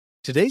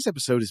Today's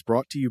episode is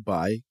brought to you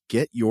by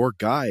Get Your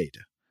Guide.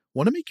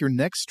 Want to make your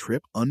next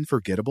trip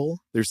unforgettable?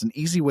 There's an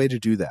easy way to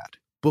do that.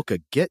 Book a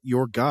Get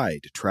Your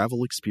Guide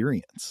travel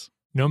experience.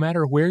 No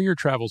matter where your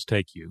travels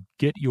take you,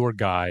 Get Your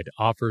Guide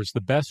offers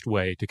the best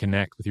way to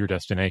connect with your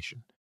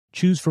destination.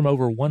 Choose from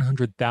over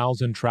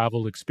 100,000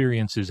 travel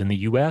experiences in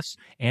the U.S.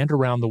 and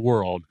around the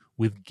world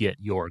with Get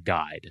Your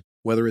Guide.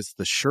 Whether it's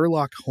the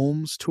Sherlock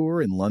Holmes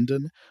tour in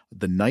London,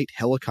 the night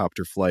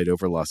helicopter flight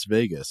over Las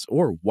Vegas,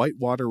 or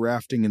whitewater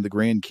rafting in the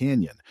Grand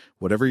Canyon,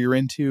 whatever you're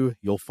into,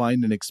 you'll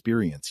find an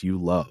experience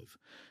you love.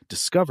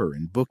 Discover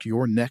and book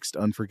your next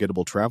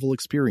unforgettable travel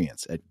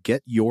experience at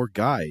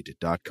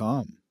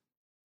getyourguide.com.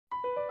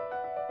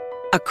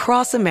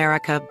 Across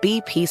America,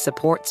 BP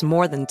supports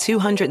more than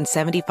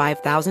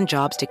 275,000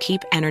 jobs to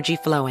keep energy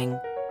flowing.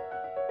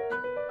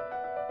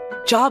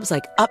 Jobs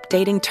like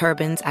updating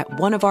turbines at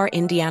one of our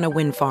Indiana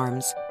wind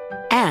farms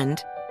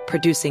and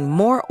producing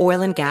more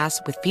oil and gas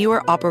with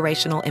fewer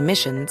operational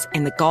emissions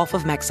in the Gulf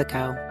of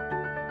Mexico.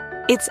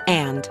 It's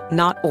and,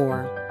 not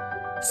or.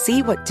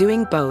 See what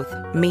doing both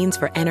means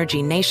for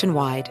energy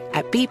nationwide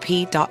at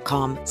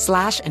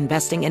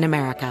bp.com/investing in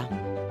America.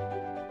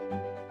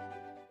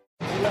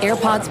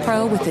 AirPods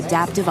Pro with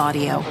adaptive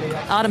audio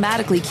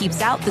automatically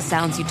keeps out the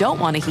sounds you don't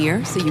want to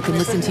hear so you can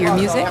listen to your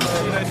music,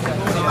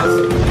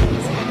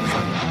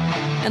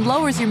 and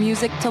lowers your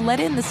music to let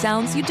in the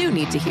sounds you do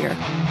need to hear.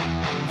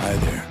 Hi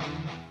there.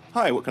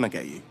 Hi, what can I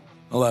get you?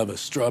 I'll have a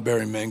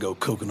strawberry mango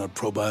coconut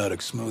probiotic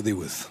smoothie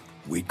with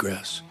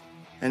wheatgrass.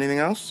 Anything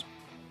else?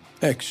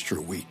 Extra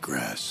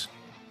wheatgrass.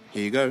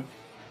 Here you go.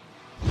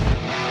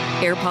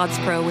 AirPods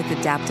Pro with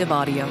adaptive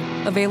audio.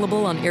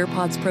 Available on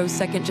AirPods Pro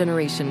 2nd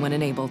generation when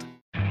enabled.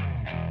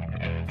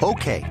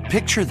 Okay,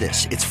 picture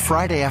this. It's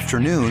Friday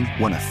afternoon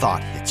when a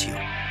thought hits you.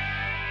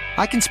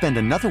 I can spend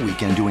another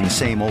weekend doing the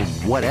same old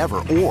whatever,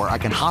 or I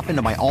can hop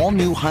into my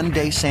all-new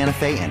Hyundai Santa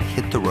Fe and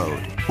hit the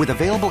road. With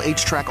available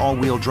H-Track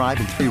all-wheel drive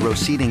and 3-row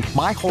seating,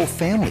 my whole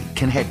family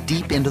can head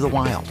deep into the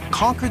wild.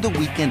 Conquer the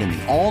weekend in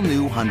the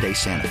all-new Hyundai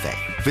Santa Fe.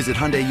 Visit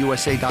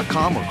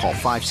HyundaiUSA.com or call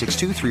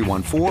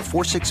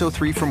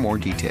 562-314-4603 for more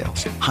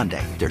details.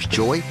 Hyundai, there's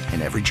joy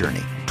in every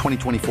journey.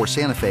 2024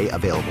 Santa Fe,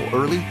 available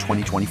early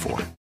 2024.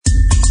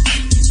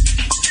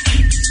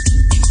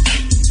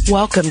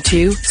 Welcome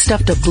to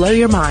Stuff to Blow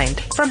Your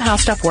Mind from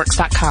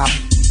HowStuffWorks.com.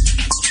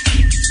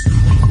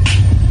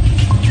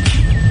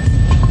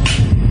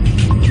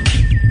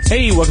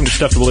 Hey, welcome to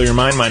Stuff to Blow Your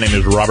Mind. My name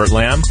is Robert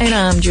Lamb. And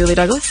I'm Julie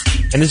Douglas.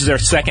 And this is our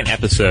second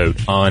episode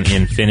on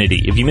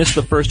Infinity. If you missed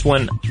the first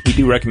one, we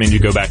do recommend you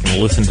go back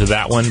and listen to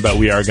that one, but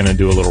we are going to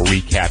do a little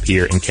recap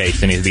here in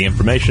case any of the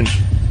information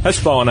has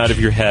fallen out of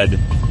your head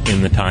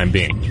in the time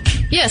being.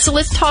 Yeah, so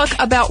let's talk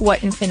about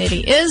what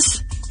infinity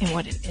is and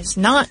what it is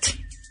not.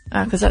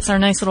 Because that's our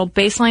nice little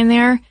baseline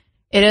there.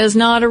 It is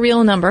not a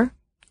real number,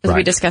 as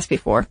we discussed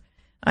before.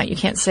 You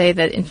can't say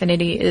that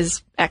infinity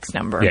is X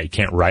number. Yeah, you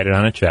can't write it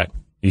on a check.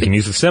 You can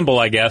use a symbol,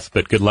 I guess,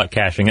 but good luck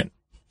cashing it.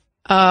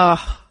 Why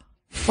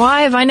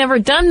have I never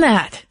done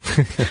that?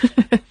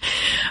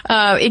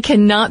 It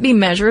cannot be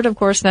measured. Of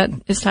course, that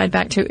is tied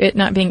back to it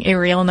not being a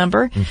real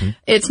number. Mm-hmm.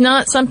 It's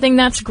not something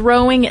that's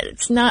growing.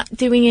 It's not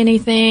doing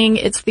anything.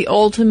 It's the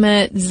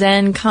ultimate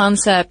Zen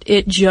concept.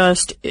 It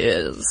just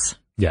is.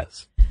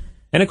 Yes.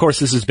 And of course,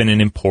 this has been an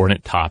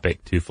important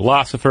topic to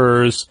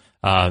philosophers,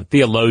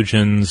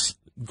 theologians,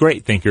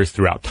 great thinkers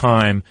throughout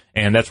time,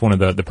 and that's one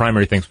of the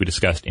primary things we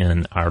discussed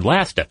in our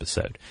last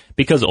episode.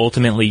 Because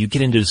ultimately, you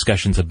get into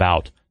discussions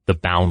about the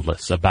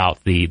boundless,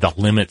 about the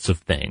limits of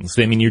things.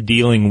 I mean, you're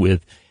dealing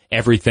with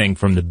everything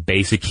from the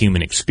basic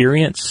human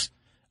experience.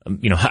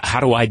 How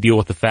do I deal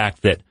with the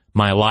fact that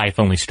my life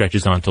only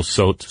stretches on till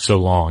so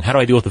long? How do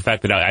I deal with the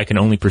fact that I can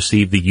only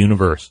perceive the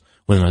universe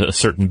within a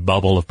certain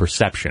bubble of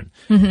perception?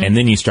 Mm-hmm. And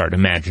then you start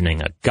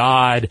imagining a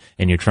God,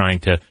 and you're trying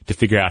to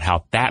figure out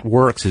how that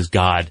works. Is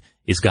God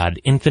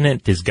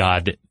infinite? Is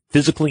God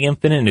physically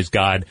infinite? Is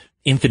God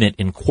infinite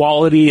in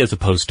quality as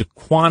opposed to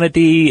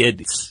quantity?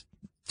 It's,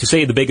 to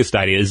say the biggest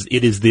idea is,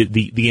 it is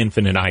the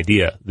infinite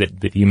idea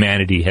that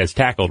humanity has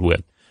tackled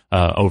with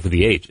over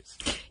the ages.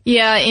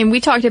 Yeah, and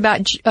we talked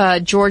about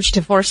George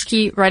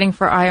Tversky writing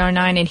for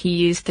IR9, and he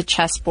used the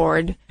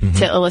chessboard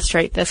to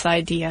illustrate this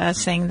idea,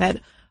 saying that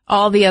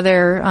all the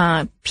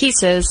other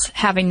pieces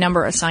have a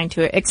number assigned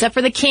to it, except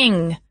for the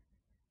king,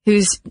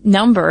 whose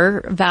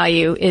number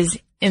value is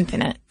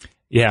infinite.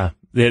 Yeah,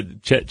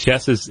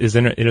 chess is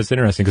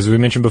interesting because we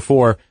mentioned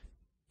before,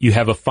 you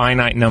have a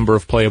finite number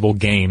of playable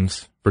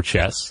games for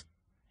chess,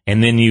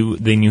 and then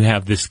you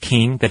have this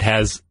king that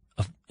has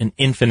an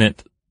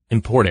infinite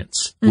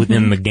importance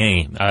within the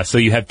game. So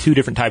you have two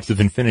different types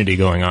of infinity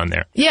going on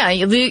there. Yeah,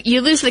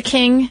 you lose the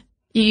king,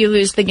 you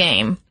lose the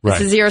game. Right.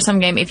 It's a zero-sum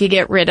game if you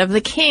get rid of the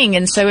king.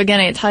 And so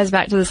again, it ties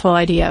back to this whole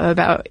idea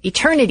about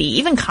eternity,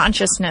 even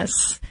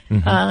consciousness,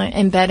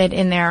 embedded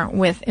in there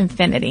with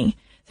infinity.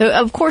 So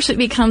of course it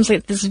becomes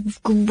like this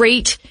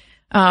great,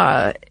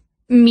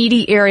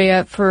 meaty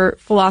area for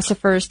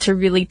philosophers to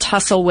really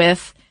tussle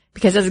with,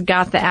 because it's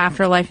got the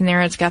afterlife in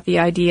there, it's got the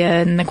idea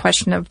and the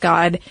question of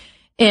God.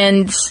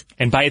 And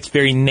And by its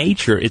very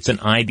nature, it's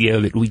an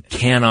idea that we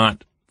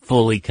cannot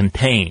fully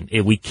contain.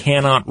 We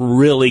cannot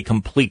really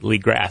completely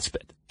grasp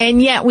it.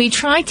 And yet we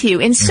try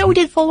to. And so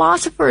did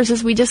philosophers,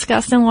 as we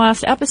discussed in the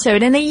last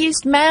episode. And they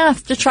used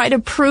math to try to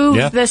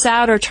prove this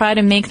out or try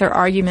to make their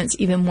arguments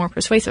even more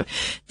persuasive.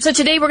 So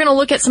today we're going to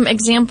look at some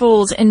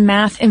examples in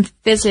math and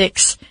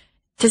physics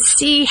to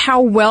see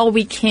how well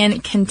we can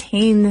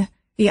contain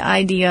the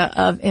idea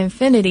of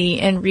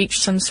infinity and reach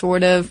some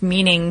sort of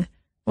meaning,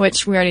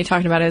 which we already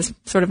talked about is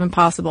sort of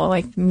impossible.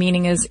 Like,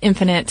 meaning is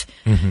infinite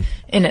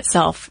in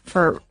itself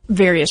for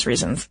various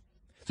reasons.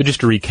 So just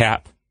to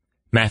recap,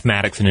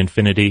 mathematics and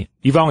infinity,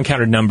 you've all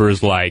encountered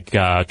numbers like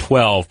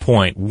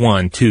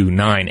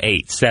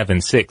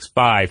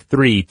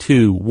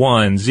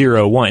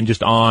 12.1298765321011, and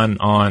just on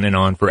and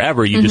on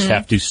forever. You just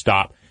have to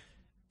stop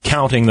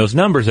counting those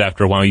numbers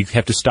after a while. You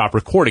have to stop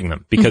recording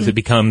them because it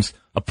becomes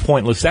a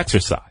pointless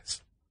exercise.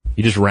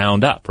 You just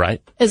round up,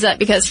 right? Is that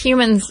because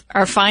humans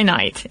are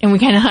finite and we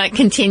cannot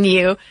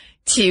continue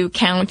to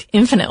count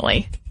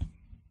infinitely?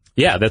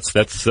 Yeah, that's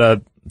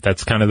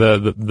kind of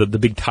the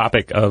big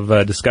topic of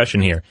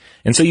discussion here.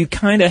 And so you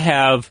kind of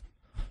have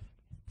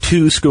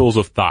two schools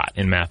of thought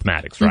in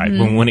mathematics, right?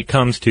 When it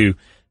comes to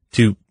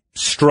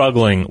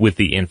struggling with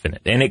the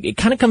infinite. And it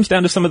kind of comes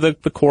down to some of the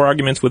core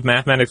arguments with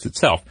mathematics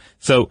itself.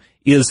 So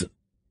is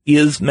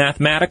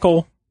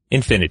mathematical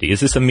infinity,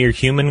 is this a mere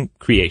human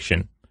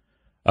creation,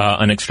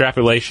 an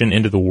extrapolation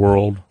into the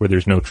world where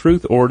there's no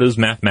truth, or does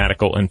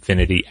mathematical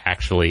infinity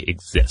actually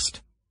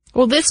exist?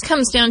 Well, this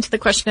comes down to the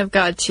question of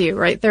God, too,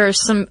 right? There are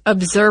some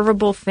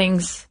observable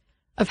things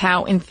of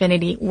how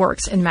infinity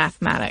works in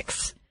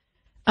mathematics.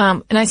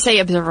 And I say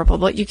observable,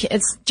 but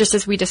it's just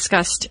as we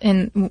discussed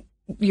in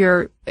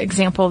your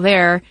example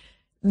there,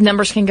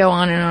 numbers can go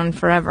on and on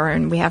forever,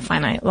 and we have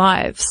finite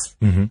lives.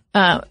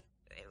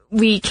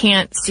 We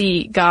can't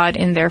see God,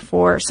 and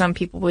therefore some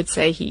people would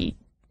say he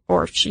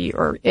or she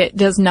or it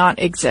does not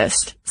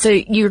exist. So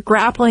you're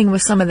grappling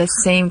with some of the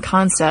same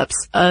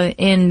concepts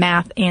in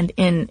math and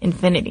in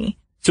infinity.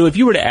 So if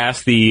you were to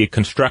ask the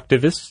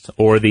constructivists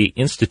or the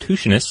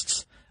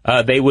institutionists,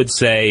 they would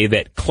say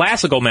that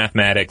classical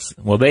mathematics,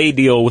 well, they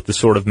deal with the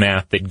sort of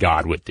math that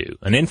God would do.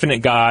 An infinite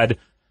God,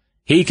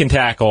 he can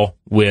tackle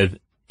with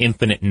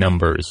infinite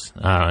numbers,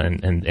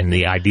 and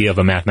the idea of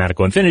a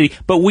mathematical infinity.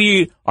 But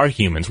we are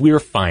humans. We are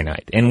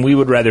finite, and we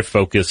would rather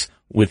focus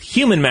with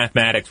human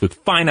mathematics with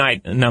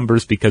finite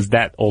numbers because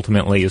that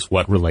ultimately is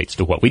what relates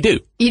to what we do.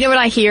 You know what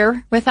I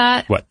hear with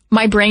that? What?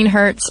 My brain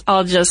hurts.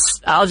 I'll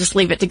just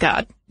leave it to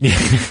God.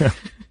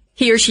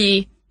 He or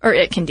she or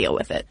it can deal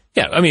with it.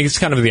 Yeah, I mean, it's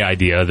kind of the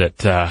idea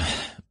that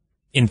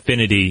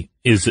infinity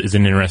is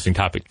an interesting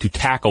topic to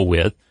tackle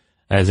with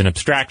as an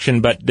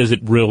abstraction, but does it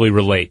really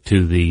relate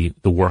to the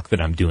work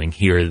that I'm doing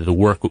here, the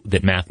work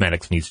that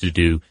mathematics needs to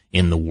do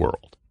in the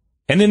world?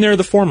 And then there are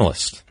the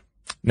formalists.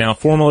 Now,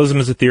 formalism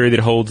is a theory that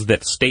holds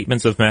that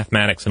statements of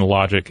mathematics and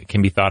logic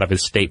can be thought of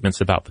as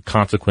statements about the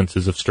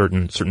consequences of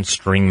certain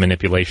string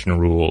manipulation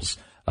rules.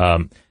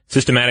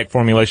 Systematic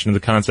formulation of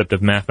the concept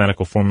of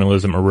mathematical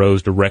formalism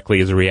arose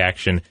directly as a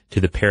reaction to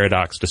the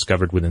paradox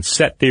discovered within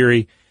set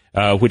theory,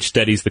 which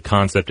studies the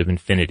concept of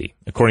infinity.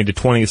 According to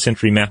 20th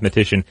century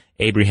mathematician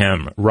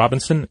Abraham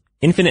Robinson,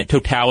 infinite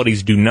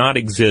totalities do not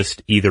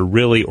exist either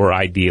really or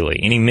ideally.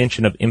 Any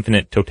mention of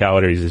infinite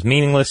totalities is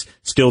meaningless.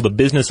 Still, the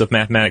business of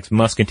mathematics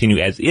must continue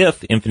as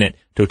if infinite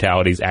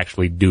totalities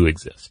actually do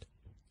exist.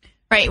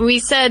 Right. We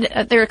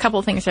said there are a couple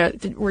of things there.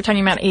 We're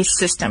talking about a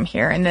system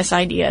here, and this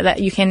idea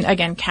that you can,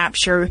 again,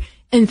 capture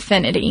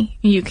infinity.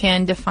 You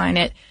can define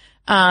it.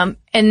 And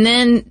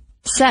then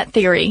set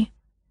theory,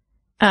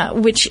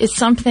 which is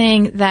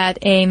something that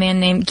a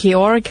man named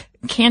Georg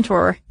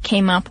Cantor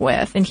came up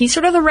with. And he's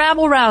sort of the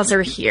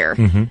rabble-rouser here.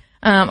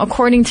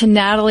 According to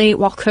Natalie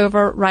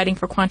Walkova, writing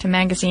for Quantum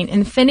Magazine,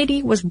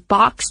 infinity was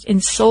boxed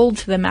and sold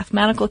to the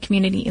mathematical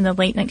community in the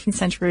late 19th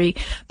century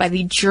by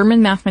the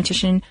German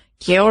mathematician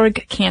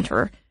Georg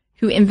Cantor,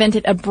 who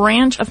invented a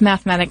branch of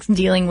mathematics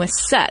dealing with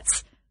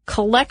sets,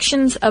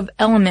 collections of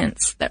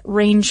elements that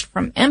ranged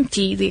from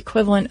empty, the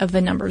equivalent of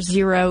the number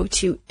 0,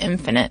 to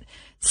infinite.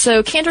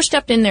 So Cantor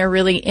stepped in there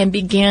really and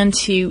began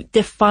to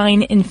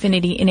define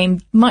infinity in a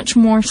much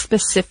more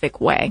specific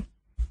way.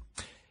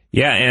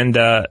 Yeah,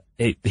 and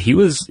he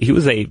was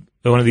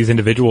one of these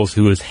individuals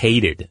who was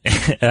hated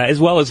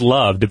as well as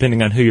loved,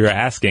 depending on who you're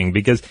asking,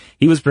 because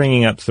he was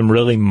bringing up some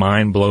really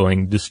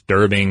mind-blowing,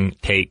 disturbing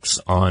takes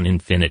on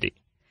infinity.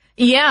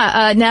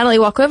 Yeah, Natalie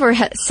Walkover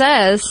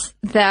says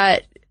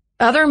that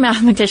other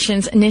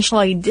mathematicians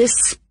initially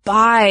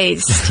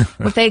despised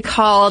what they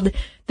called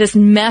this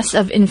mess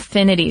of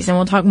infinities, and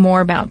we'll talk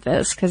more about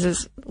this because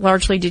it's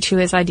largely due to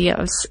his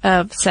idea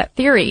of set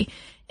theory.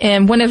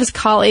 And one of his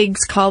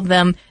colleagues called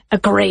them a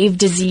grave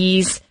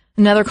disease.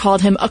 Another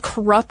called him a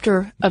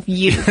corrupter of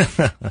youth.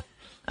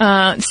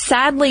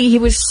 Sadly, he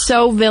was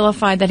so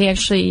vilified that he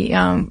actually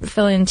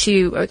fell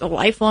into a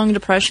lifelong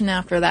depression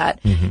after that.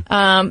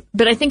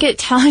 But I think it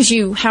tells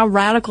you how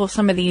radical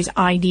some of these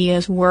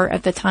ideas were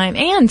at the time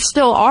and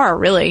still are,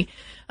 really.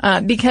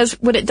 Because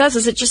what it does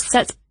is it just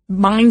sets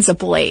minds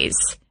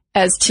ablaze.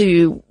 as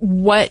to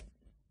what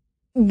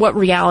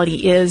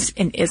reality is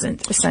and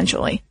isn't,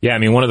 essentially. Yeah, I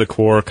mean, one of the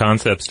core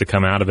concepts to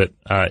come out of it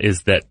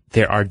is that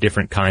there are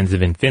different kinds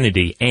of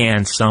infinity,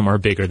 and some are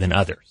bigger than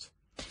others.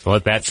 So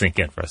let that sink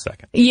in for a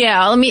second.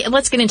 Yeah,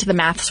 let's get into the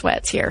math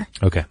sweats here.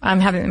 Okay. I'm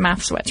having the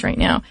math sweats right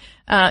now.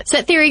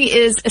 Set theory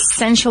is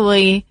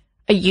essentially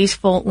a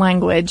useful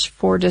language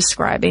for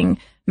describing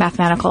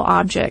mathematical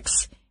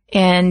objects.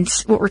 And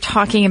what we're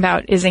talking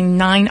about is a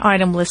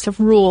 9-item list of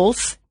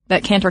rules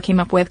that Cantor came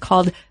up with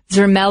called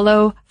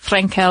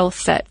Zermelo-Fraenkel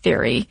set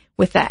theory,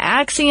 with the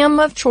axiom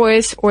of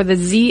choice, or the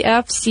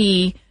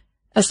ZFC,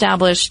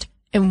 established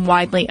and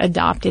widely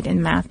adopted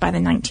in math by the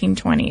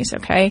 1920s,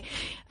 okay?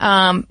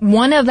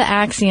 One of the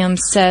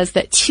axioms says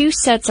that two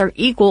sets are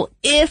equal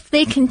if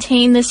they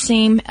contain the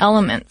same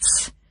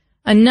elements.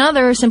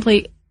 Another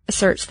simply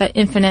asserts that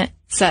infinite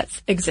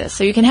sets exist.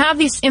 So you can have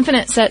these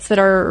infinite sets that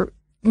are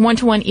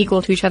one-to-one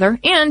equal to each other,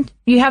 and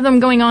you have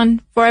them going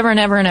on forever and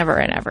ever and ever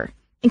and ever.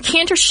 And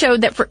Cantor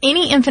showed that for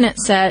any infinite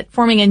set,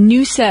 forming a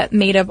new set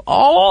made of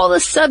all the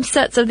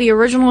subsets of the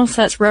original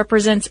sets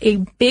represents a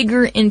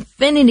bigger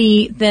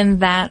infinity than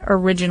that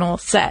original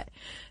set.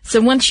 So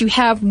once you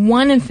have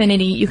one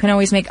infinity, you can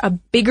always make a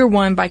bigger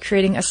one by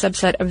creating a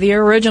subset of the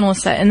original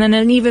set, and then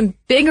an even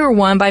bigger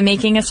one by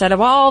making a set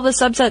of all the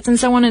subsets, and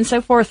so on and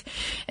so forth.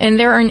 And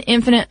there are an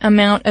infinite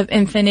amount of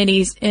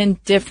infinities in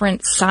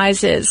different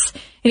sizes.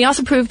 And he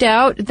also proved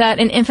out that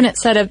an infinite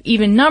set of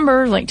even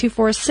numbers, like 2,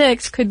 4,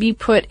 6, could be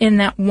put in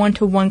that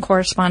 1-to-1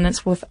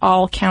 correspondence with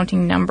all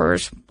counting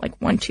numbers, like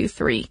 1, 2,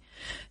 3.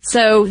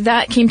 So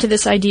that came to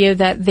this idea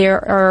that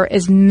there are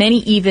as many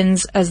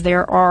evens as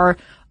there are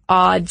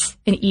odds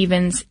and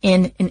evens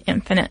in an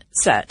infinite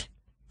set.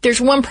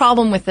 There's one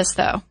problem with this,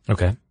 though.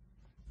 Okay.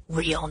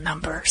 Real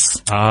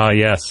numbers. Ah,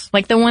 yes.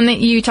 Like the one that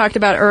you talked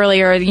about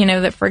earlier,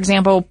 that, for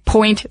example,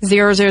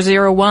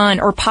 0.0001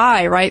 or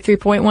pi, right?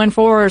 3.14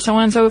 or so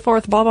on and so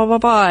forth, blah, blah, blah,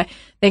 blah.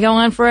 They go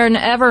on forever and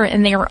ever,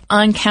 and they are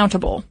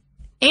uncountable.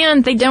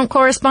 And they don't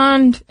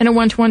correspond in a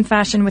one-to-one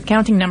fashion with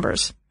counting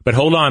numbers. But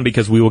hold on,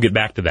 because we will get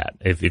back to that.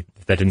 If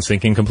that didn't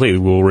sink in completely,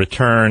 we'll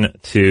return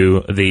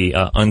to the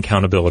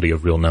uncountability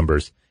of real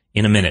numbers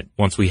in a minute,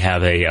 once we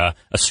have a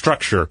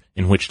structure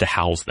in which to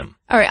house them.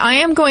 All right, I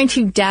am going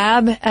to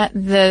dab at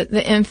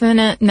the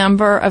infinite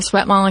number of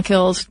sweat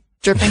molecules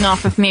dripping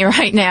off of me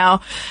right now.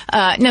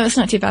 No, it's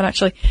not too bad,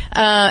 actually.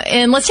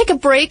 And let's take a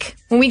break.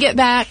 When we get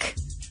back,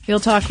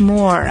 we'll talk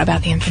more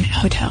about the Infinite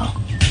Hotel.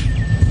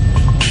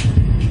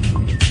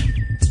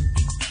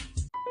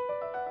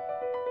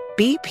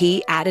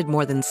 BP added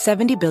more than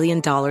 $70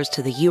 billion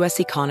to the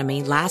U.S.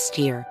 economy last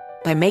year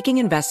by making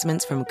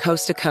investments from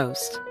coast to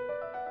coast.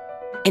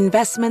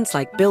 Investments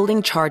like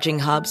building charging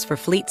hubs for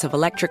fleets of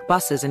electric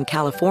buses in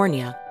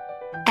California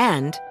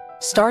and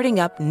starting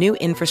up new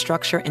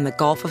infrastructure in the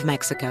Gulf of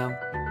Mexico.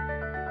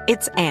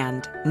 It's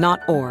and, not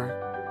or.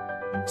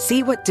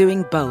 See what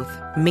doing both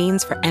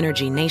means for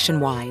energy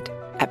nationwide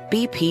at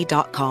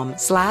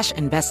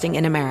bp.com/investing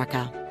in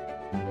America.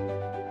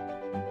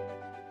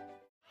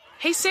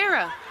 Hey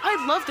Sarah,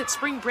 I love that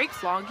spring break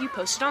vlog you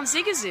posted on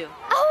Zigazoo.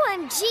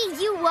 OMG,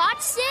 you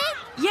watched it?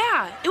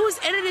 Yeah, it was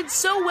edited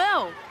so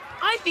well.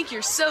 I think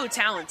you're so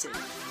talented.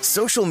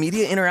 Social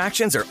media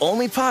interactions are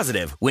only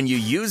positive when you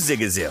use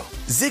Zigazoo.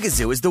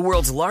 Zigazoo is the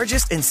world's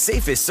largest and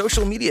safest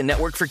social media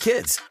network for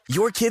kids.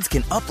 Your kids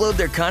can upload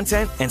their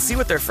content and see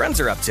what their friends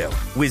are up to.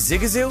 With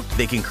Zigazoo,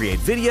 they can create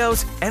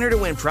videos, enter to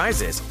win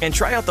prizes, and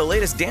try out the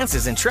latest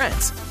dances and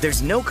trends.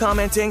 There's no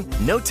commenting,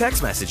 no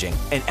text messaging,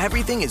 and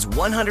everything is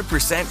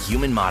 100%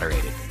 human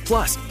moderated.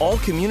 Plus, all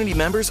community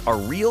members are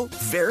real,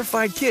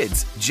 verified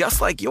kids just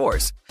like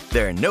yours.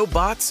 There are no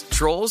bots,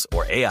 trolls,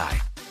 or AI.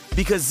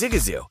 Because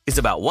Zigazoo is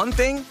about one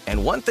thing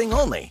and one thing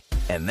only,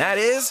 and that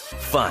is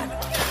fun.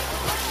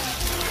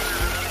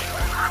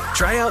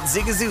 Try out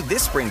Zigazoo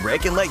this spring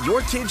break and let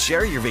your kids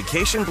share your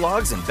vacation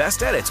blogs and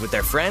best edits with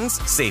their friends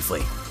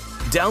safely.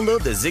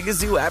 Download the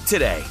Zigazoo app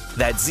today.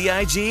 That's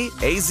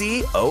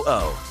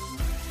Zigazoo.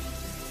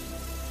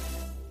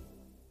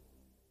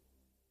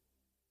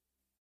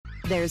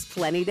 There's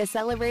plenty to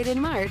celebrate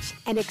in March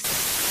and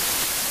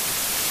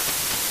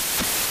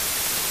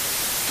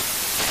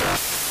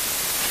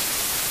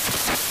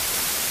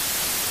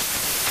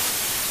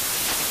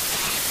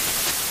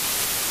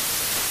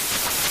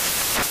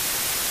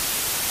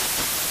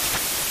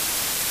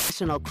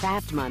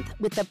Craft Month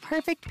with the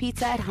perfect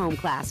pizza at home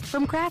class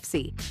from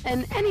Craftsy.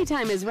 And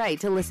anytime is right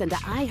to listen to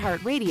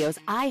iHeartRadio's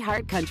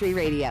iHeartCountry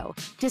Radio.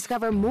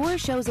 Discover more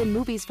shows and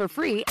movies for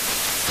free.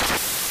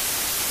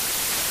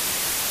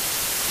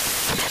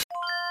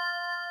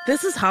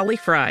 This is Holly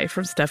Fry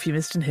from Stuff You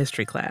Missed in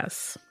History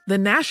class. The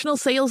national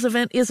sales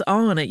event is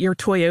on at your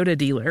Toyota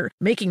dealer,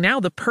 making now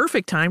the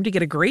perfect time to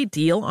get a great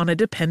deal on a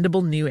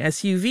dependable new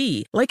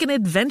SUV, like an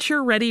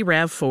adventure-ready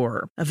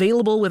RAV4.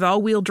 Available with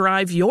all-wheel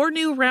drive, your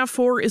new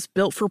RAV4 is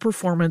built for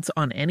performance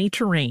on any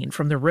terrain,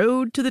 from the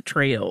road to the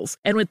trails.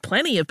 And with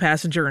plenty of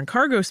passenger and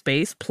cargo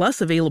space, plus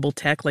available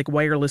tech like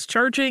wireless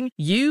charging,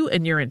 you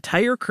and your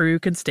entire crew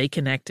can stay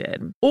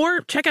connected.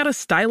 Or check out a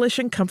stylish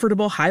and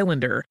comfortable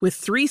Highlander with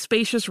 3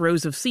 spacious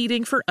rows of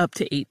seating for up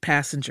to 8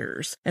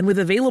 passengers. And with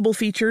available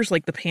features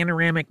like the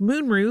panoramic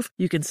moonroof,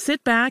 you can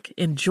sit back,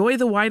 enjoy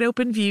the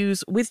wide-open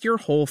views with your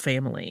whole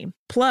family.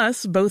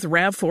 Plus, both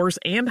RAV4s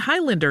and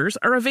Highlanders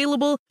are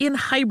available in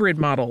hybrid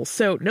models,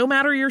 so no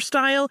matter your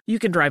style, you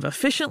can drive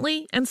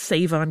efficiently and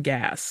save on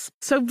gas.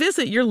 So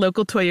visit your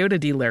local Toyota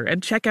dealer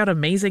and check out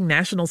amazing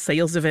national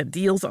sales event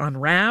deals on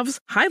RAVs,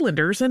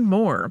 Highlanders, and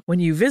more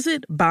when you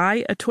visit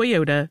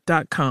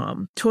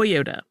buyatoyota.com.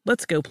 Toyota,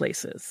 let's go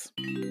places.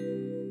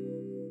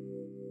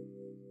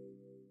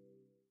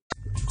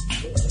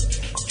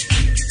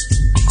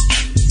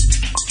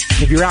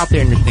 If you're out there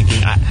and you're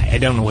thinking, I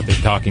don't know what they're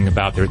talking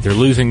about, they're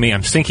losing me,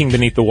 I'm sinking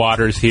beneath the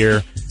waters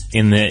here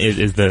in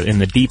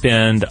the deep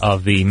end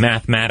of the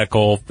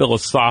mathematical,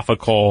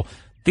 philosophical,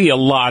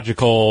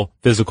 theological,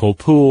 physical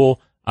pool.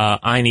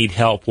 I need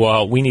help.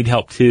 Well, we need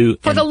help too.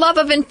 For the love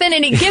of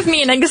infinity, give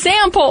me an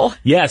example.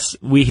 Yes,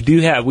 we do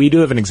have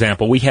an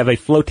example. We have a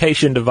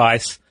flotation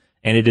device,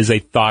 and it is a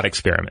thought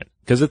experiment.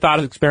 Because the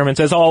thought experiments,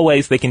 as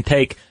always, they can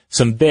take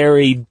some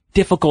very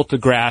difficult to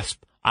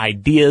grasp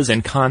ideas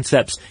and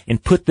concepts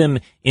and put them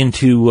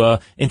into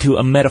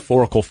a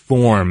metaphorical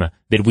form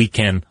that we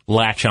can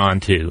latch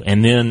onto,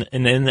 and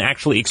then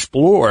actually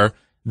explore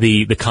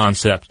the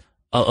concept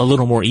a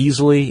little more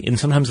easily and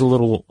sometimes a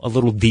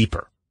little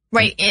deeper.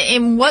 Right.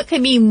 And what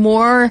could be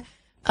more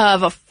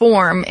of a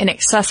form and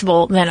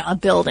accessible than a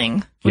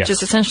building, which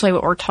is essentially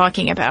what we're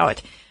talking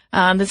about.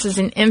 This is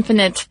an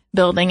infinite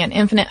building, an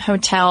infinite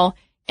hotel.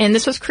 And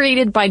this was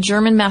created by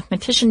German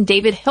mathematician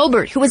David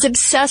Hilbert, who was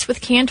obsessed with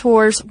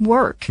Cantor's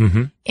work,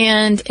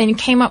 and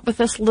came up with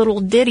this little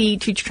ditty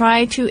to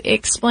try to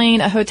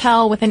explain a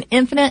hotel with an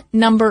infinite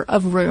number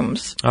of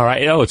rooms. All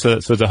right. Oh, so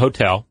it's a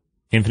hotel,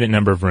 infinite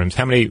number of rooms.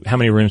 How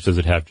many rooms does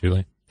it have,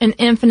 Julie? An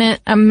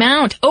infinite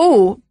amount.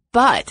 Oh,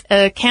 but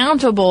a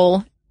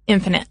countable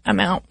infinite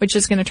amount, which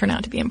is going to turn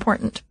out to be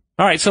important.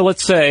 All right. So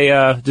let's say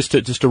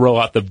just to roll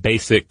out the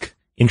basic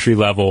entry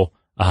level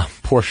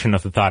portion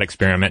of the thought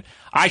experiment,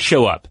 I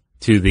show up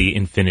to the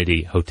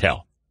Infinity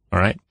Hotel. All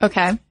right.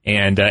 Okay.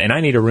 And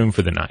I need a room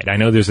for the night. I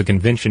know there's a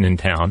convention in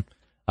town,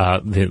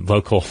 the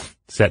local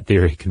set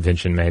theory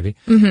convention, maybe.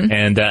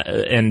 And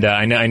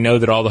I know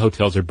that all the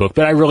hotels are booked,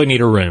 but I really need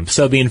a room.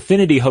 So the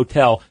Infinity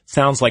Hotel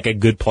sounds like a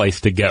good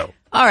place to go.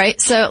 All right.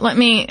 So let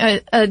me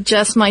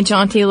adjust my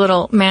jaunty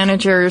little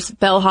manager's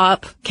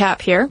bellhop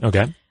cap here.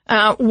 Okay.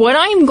 What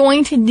I'm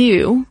going to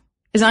do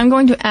is I'm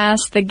going to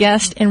ask the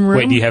guest in room.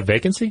 Wait, do you have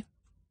vacancy?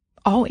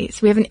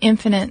 Always. We have an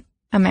infinite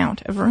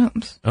amount of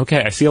rooms.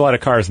 Okay. I see a lot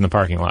of cars in the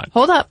parking lot.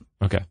 Hold up.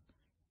 Okay.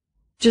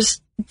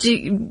 Just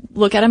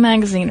look at a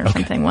magazine or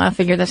something while I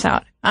figure this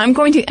out. I'm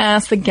going to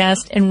ask the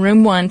guest in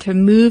room 1 to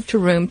move to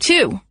room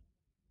 2.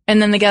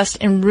 And then the guest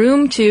in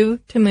room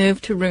 2 to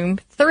move to room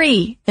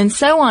 3. And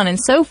so on and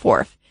so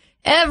forth.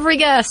 Every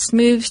guest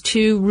moves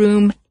to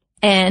room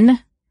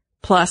N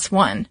plus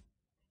 1.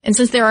 And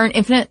since there are an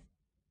infinite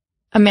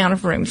amount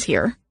of rooms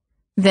here,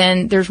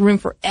 then there's room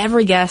for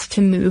every guest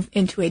to move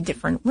into a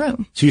different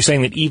room. So you're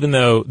saying that even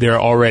though there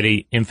are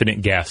already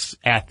infinite guests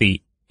at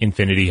the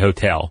Infinity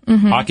Hotel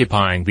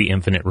occupying the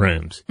infinite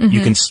rooms,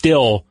 you can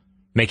still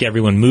make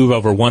everyone move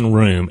over one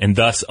room and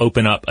thus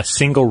open up a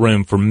single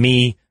room for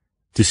me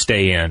to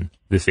stay in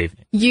this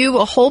evening. You,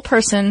 a whole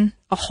person,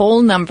 a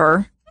whole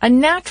number, a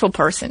natural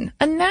person,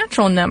 a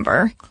natural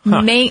number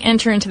may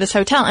enter into this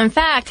hotel. In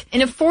fact,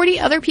 and if 40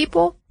 other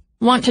people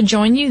want to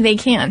join you, they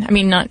can. I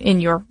mean, not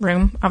in your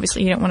room.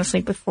 Obviously, you don't want to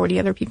sleep with 40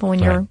 other people in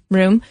your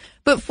room.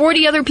 But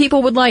 40 other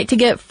people would like to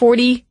get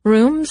 40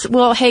 rooms.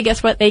 Well, hey,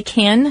 guess what? They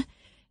can.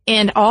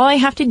 And all I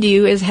have to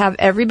do is have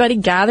everybody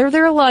gather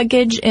their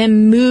luggage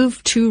and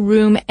move to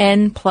room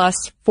N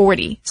plus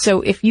 40.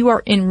 So if you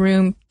are in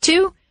room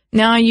 2,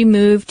 now you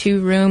move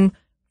to room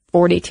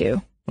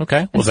 42.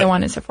 Okay. And so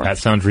on and so forth. That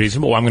sounds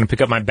reasonable. Well, I'm going to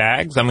pick up my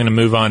bags. I'm going to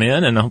move on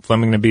in, and hopefully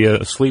I'm going to be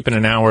asleep in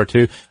an hour or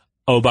two.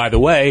 Oh, by the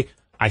way,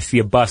 I see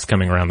a bus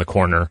coming around the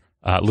corner.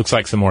 Looks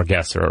like some more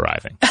guests are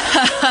arriving.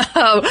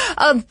 Oh,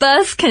 a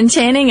bus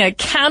containing a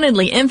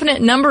countedly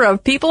infinite number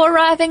of people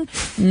arriving?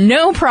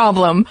 No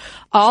problem.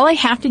 All I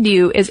have to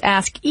do is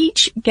ask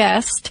each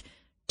guest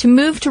to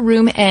move to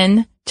room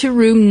N to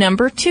room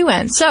number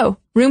 2N. So,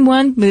 room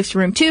 1 moves to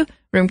room 2,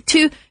 room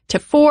 2 to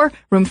 4,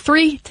 room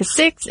 3 to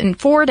 6, and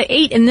 4 to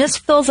 8. And this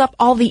fills up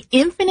all the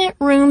infinite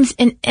rooms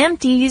and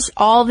empties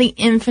all the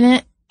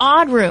infinite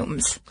odd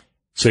rooms.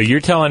 So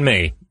you're telling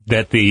me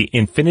that the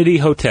Infinity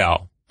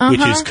Hotel, which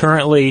is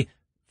currently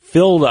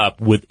filled up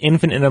with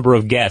infinite number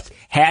of guests,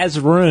 has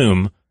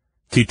room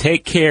to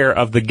take care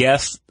of the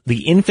guests,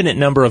 the infinite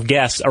number of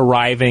guests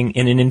arriving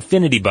in an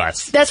infinity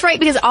bus. That's right,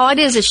 because all it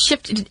is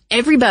shift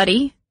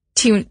everybody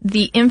to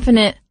the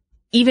infinite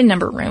even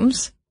number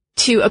rooms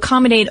to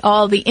accommodate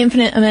all the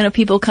infinite amount of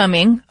people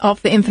coming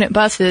off the infinite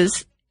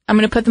buses. I'm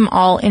going to put them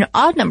all in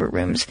odd number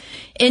rooms.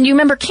 And you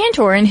remember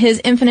Cantor and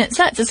his infinite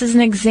sets. This is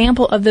an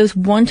example of those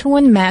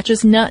one-to-one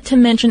matches, not to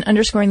mention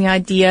underscoring the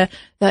idea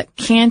that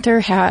Cantor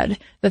had,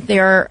 that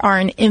there are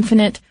an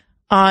infinite,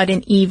 odd,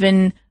 and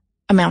even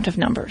amount of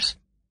numbers.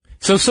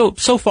 So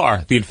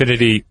far, the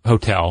Infinity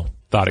Hotel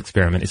thought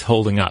experiment is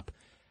holding up.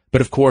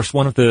 But of course,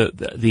 one of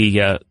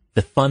the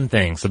fun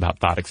things about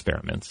thought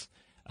experiments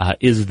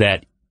is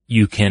that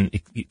you can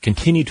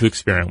continue to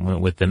experiment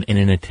with them in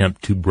an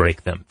attempt to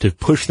break them, to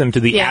push them to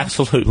the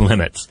absolute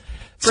limits.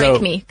 Break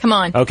me. Come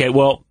on. Okay,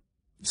 well,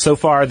 so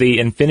far the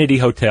Infinity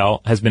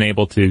Hotel has been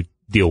able to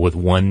deal with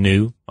one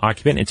new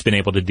occupant. It's been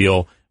able to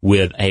deal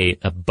with a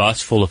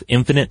bus full of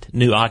infinite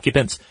new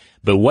occupants.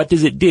 But what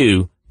does it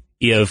do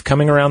if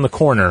coming around the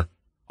corner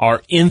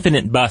are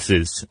infinite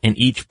buses and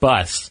each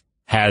bus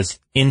has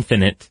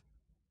infinite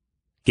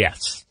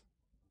guests?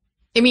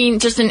 I mean,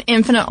 just an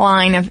infinite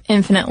line of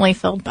infinitely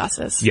filled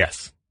buses.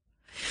 Yes.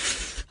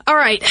 All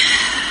right.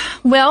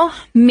 Well,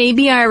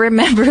 maybe I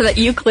remember that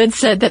Euclid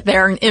said that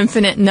there are an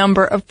infinite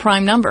number of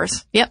prime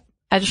numbers. Yep.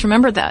 I just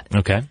remembered that.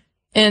 Okay.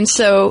 And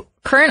so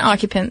current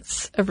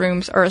occupants of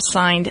rooms are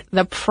assigned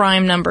the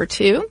prime number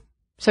 2.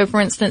 So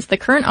for instance, the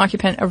current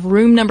occupant of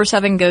room number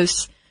 7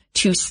 goes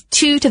to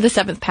 2 to the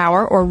 7th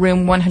power, or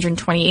room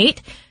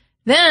 128.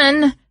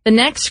 Then the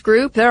next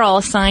group, they're all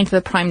assigned to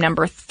the prime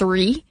number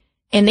 3.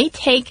 And they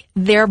take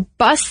their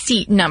bus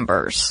seat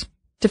numbers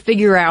to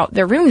figure out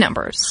their room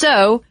numbers.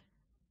 So,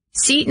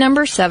 seat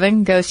number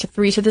 7 goes to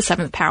 3 to the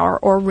 7th power,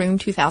 or room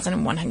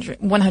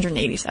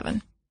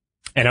 187.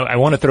 And I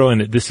want to throw in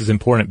that this is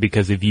important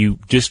because if you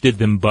just did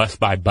them bus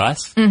by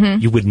bus,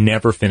 you would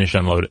never finish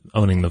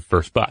owning the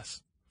first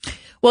bus.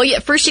 Well, yeah,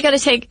 first you gotta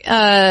take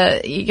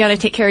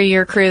care of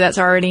your crew that's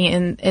already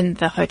in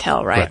the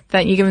hotel, right?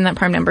 That you give them that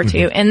prime number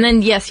 2. And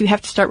then, yes, you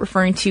have to start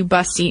referring to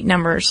bus seat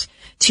numbers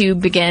to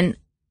begin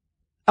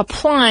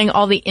applying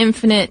all the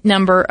infinite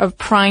number of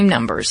prime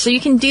numbers. So you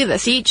can do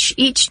this.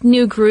 Each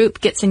new group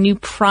gets a new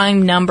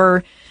prime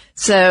number.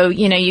 So,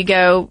 you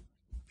go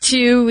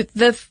to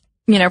the,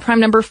 prime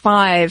number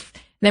 5,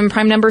 then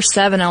prime number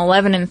 7,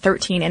 11, and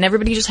 13, and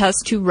everybody just has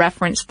to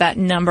reference that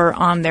number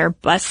on their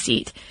bus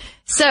seat.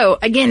 So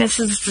again, this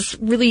is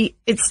really,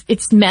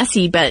 it's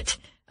messy, but,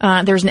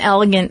 there's an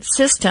elegant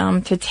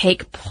system to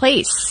take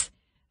place,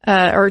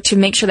 or to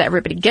make sure that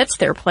everybody gets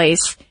their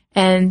place.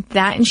 And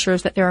that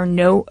ensures that there are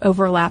no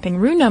overlapping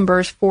room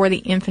numbers for the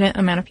infinite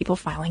amount of people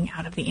filing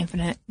out of the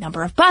infinite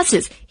number of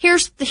buses.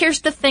 Here's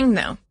the thing,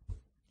 though.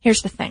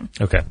 Here's the thing.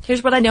 Okay.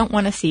 Here's what I don't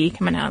want to see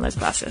coming out of those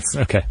buses.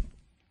 Okay.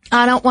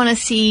 I don't want to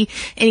see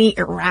any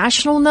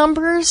irrational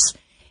numbers.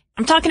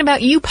 I'm talking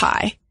about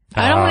UPI.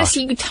 I don't want to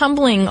see you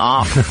tumbling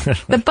off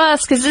the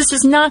bus, because this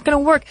is not going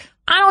to work.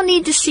 I don't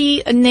need to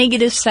see a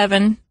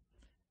 -7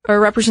 or a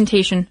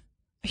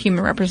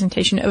human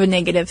representation of a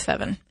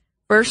 -7.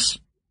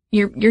 First,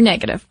 you're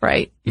negative,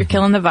 right? You're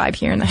killing the vibe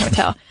here in the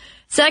hotel.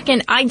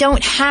 Second, I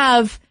don't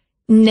have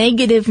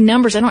negative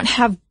numbers. I don't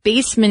have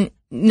basement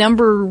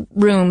number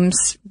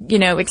rooms,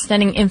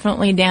 extending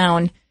infinitely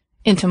down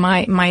into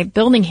my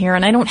building here.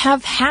 And I don't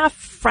have half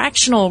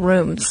fractional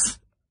rooms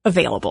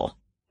available.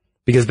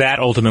 Because that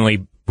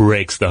ultimately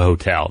breaks the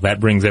hotel. That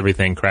brings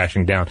everything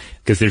crashing down.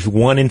 Because there's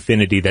one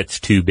infinity that's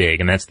too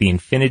big, and that's the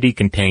infinity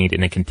contained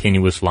in a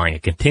continuous line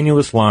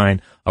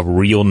of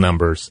real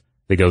numbers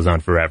that goes on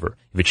forever.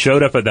 If it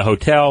showed up at the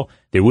hotel,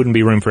 there wouldn't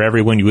be room for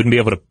everyone. You wouldn't be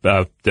able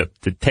to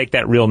take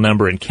that real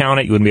number and count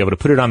it. You wouldn't be able to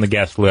put it on the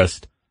guest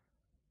list.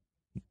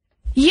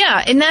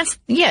 Yeah, and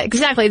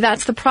exactly.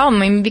 That's the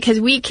problem. I mean, because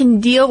we can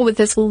deal with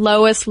this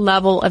lowest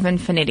level of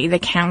infinity, the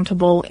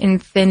countable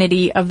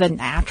infinity of the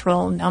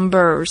natural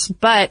numbers.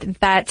 But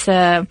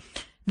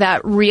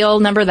that real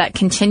number, that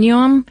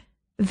continuum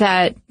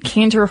that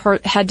Cantor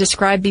had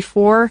described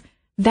before,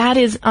 that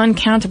is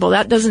uncountable.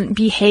 That doesn't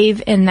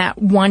behave in that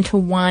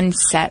one-to-one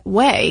set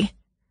way.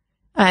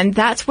 And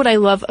that's what I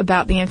love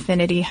about the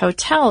Infinity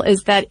Hotel,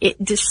 is that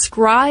it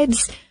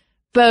describes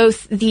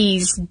both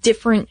these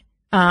different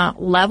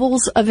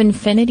levels of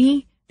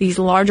infinity, these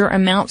larger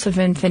amounts of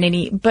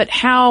infinity, but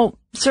how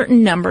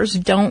certain numbers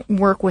don't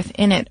work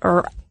within it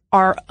or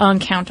are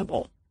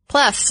uncountable.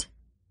 Plus,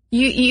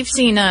 you've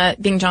seen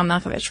Being John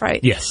Malkovich,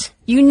 right? Yes.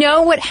 You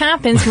know what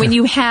happens when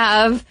you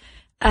have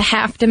a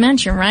half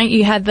dimension, right?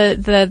 You had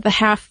the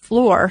half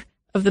floor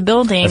of the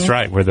building. That's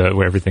right,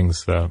 where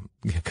everything's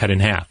cut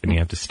in half and you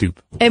have to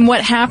stoop. And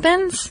what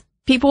happens?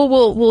 People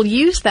will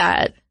use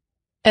that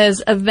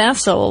as a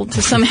vessel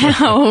to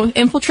somehow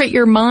infiltrate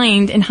your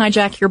mind and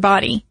hijack your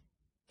body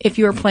if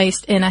you are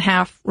placed in a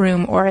half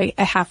room or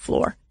a half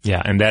floor.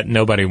 Yeah, and that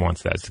nobody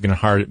wants that. It's going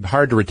to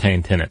hard to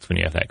retain tenants when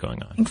you have that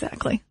going on.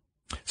 Exactly.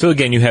 So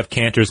again, you have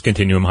Cantor's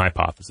continuum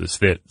hypothesis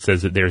that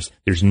says that there's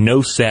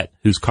no set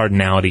whose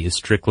cardinality is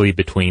strictly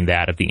between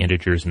that of the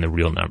integers and the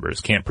real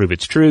numbers. Can't prove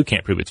it's true,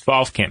 can't prove it's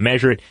false, can't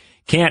measure it,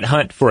 can't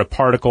hunt for a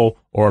particle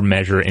or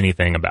measure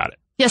anything about it.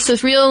 Yes,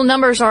 those real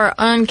numbers are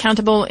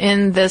uncountable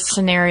in this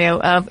scenario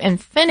of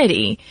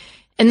infinity.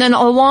 And then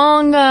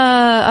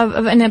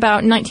in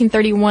about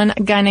 1931,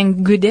 a guy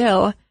named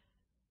Gödel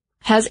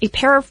has a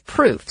pair of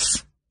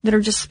proofs that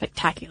are just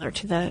spectacular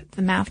to the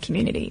math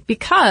community,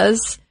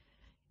 because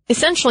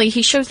essentially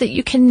he shows that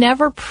you can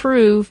never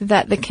prove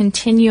that the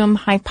continuum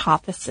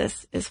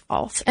hypothesis is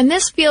false. And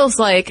this feels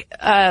like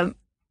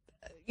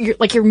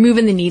you're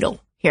moving the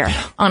needle here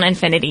on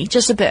infinity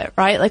just a bit,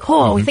 right? Like,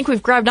 we think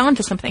we've grabbed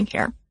onto something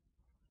here.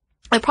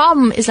 The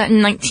problem is that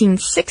in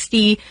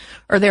 1960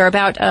 or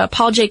thereabout,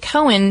 Paul J.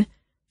 Cohen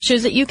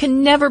shows that you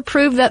can never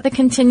prove that the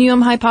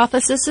continuum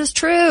hypothesis is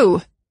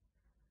true.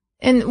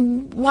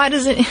 And why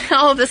does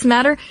all of this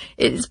matter?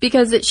 It's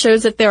because it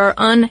shows that there are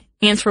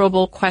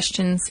unanswerable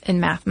questions in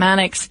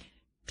mathematics,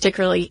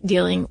 particularly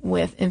dealing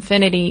with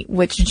infinity,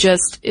 which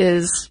just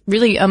is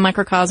really a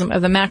microcosm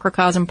of the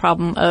macrocosm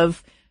problem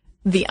of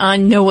the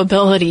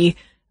unknowability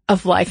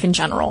of life in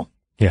general.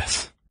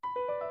 Yes.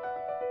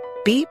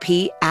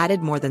 BP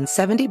added more than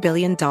 $70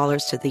 billion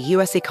to the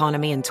U.S.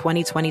 economy in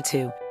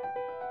 2022.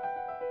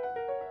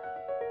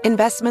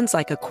 Investments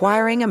like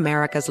acquiring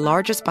America's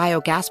largest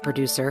biogas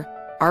producer,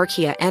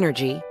 Archaea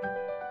Energy,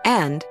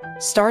 and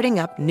starting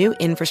up new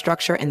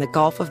infrastructure in the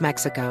Gulf of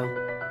Mexico.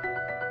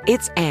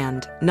 It's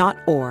and, not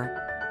or.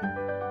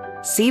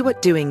 See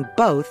what doing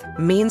both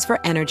means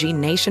for energy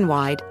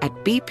nationwide at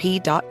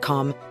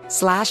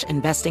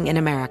bp.com/investing in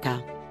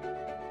America.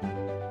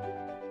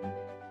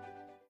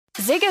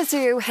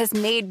 Zigazoo has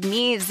made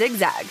me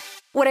zigzag.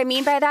 What I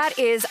mean by that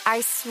is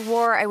I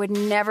swore I would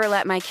never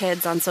let my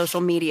kids on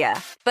social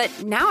media,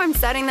 but now I'm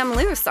setting them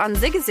loose on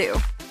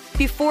Zigazoo.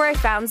 Before I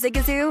found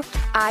Zigazoo,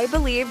 I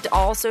believed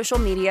all social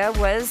media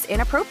was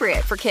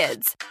inappropriate for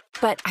kids.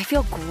 But I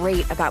feel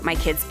great about my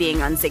kids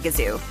being on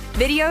Zigazoo.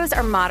 Videos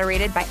are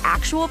moderated by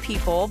actual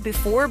people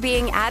before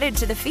being added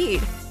to the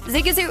feed.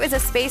 Zigazoo is a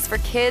space for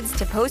kids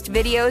to post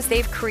videos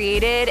they've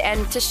created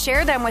and to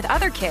share them with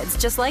other kids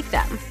just like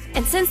them.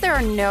 And since there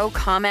are no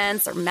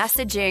comments or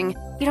messaging,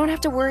 you don't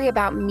have to worry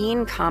about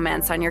mean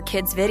comments on your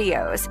kids'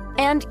 videos.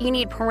 And you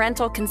need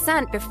parental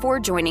consent before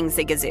joining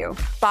Zigazoo.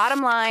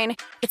 Bottom line,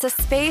 it's a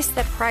space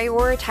that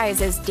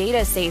prioritizes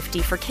data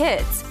safety for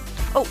kids.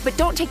 Oh, but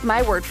don't take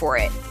my word for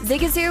it.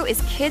 Zigazoo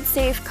is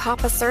KidSafe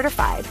COPPA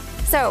certified.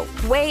 So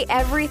weigh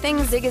everything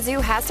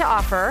Zigazoo has to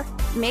offer.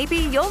 Maybe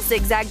you'll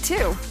zigzag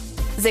too.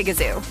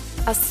 Zigazoo,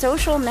 a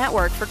social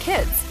network for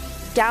kids.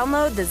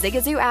 Download the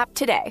Zigazoo app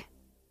today.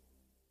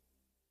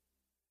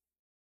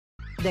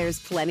 There's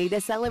plenty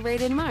to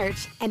celebrate in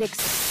March and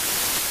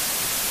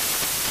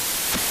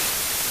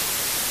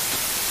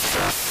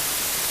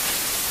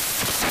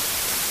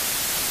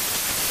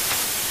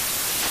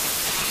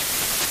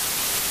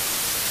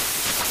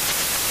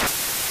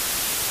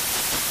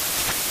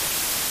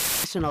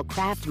National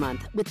Craft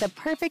Month with the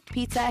perfect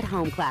pizza at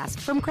home class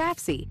from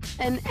Craftsy.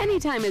 And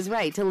anytime is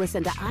right to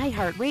listen to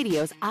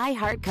iHeartRadio's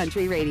iHeart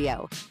Country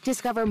Radio.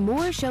 Discover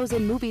more shows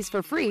and movies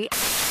for free.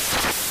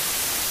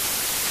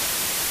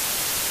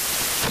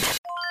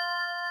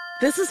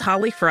 This is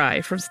Holly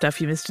Fry from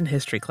Stuff You Missed in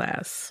History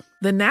class.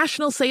 The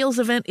national sales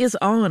event is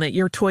on at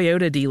your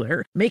Toyota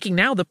dealer, making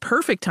now the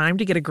perfect time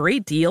to get a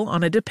great deal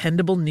on a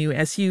dependable new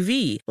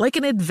SUV, like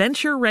an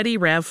adventure-ready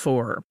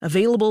RAV4.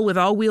 Available with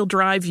all-wheel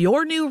drive,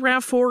 your new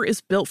RAV4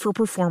 is built for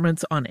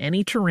performance on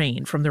any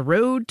terrain, from the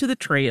road to the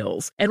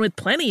trails. And with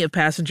plenty of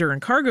passenger and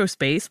cargo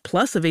space,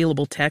 plus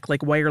available tech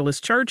like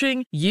wireless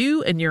charging,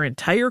 you and your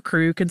entire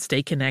crew can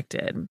stay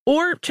connected.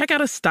 Or check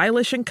out a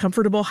stylish and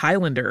comfortable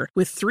Highlander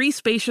with 3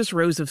 spacious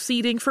rows of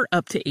seating for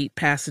up to 8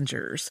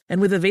 passengers. And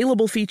with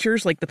available features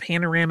like the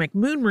panoramic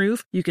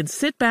moonroof, you can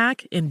sit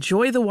back,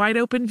 enjoy the wide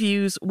open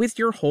views with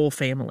your whole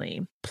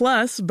family.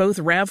 Plus, both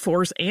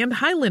RAV4s and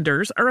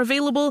Highlanders are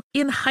available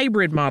in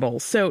hybrid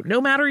models, so no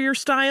matter your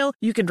style,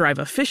 you can drive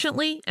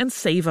efficiently and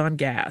save on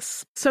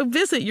gas. So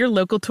visit your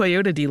local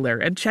Toyota dealer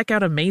and check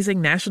out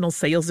amazing national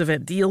sales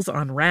event deals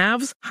on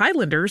RAVs,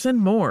 Highlanders, and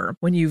more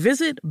when you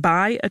visit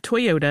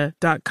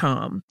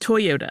buyatoyota.com.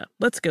 Toyota,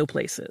 let's go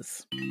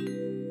places.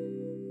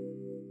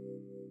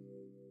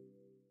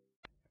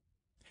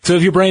 So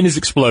if your brain is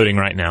exploding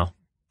right now,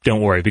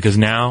 don't worry, because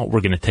now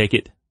we're going to take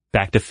it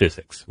back to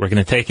physics. We're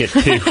going to take it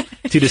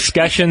to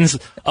discussions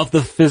of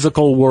the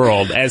physical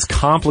world. As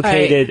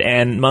complicated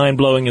and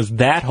mind-blowing as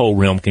that whole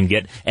realm can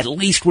get, at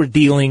least we're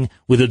dealing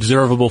with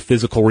observable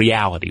physical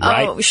reality,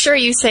 right? Oh, sure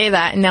you say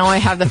that, and now I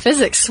have the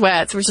physics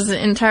sweats, which is an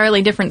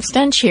entirely different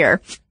stench here.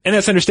 And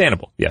that's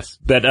understandable, yes.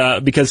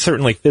 But because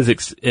certainly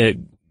physics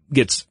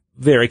gets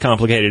very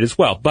complicated as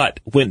well. But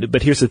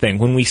here's the thing.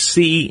 When we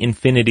see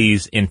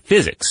infinities in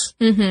physics,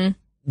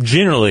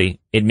 generally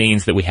it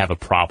means that we have a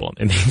problem.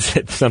 It means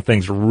that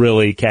something's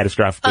really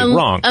catastrophically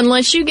wrong.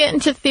 Unless you get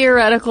into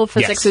theoretical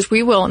physics, which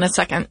we will in a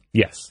second.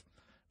 Yes.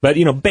 But,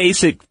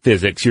 basic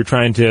physics, you're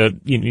trying to,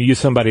 use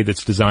somebody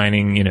that's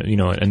designing,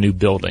 a new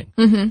building.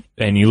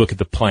 And you look at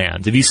the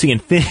plans. If you see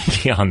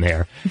infinity on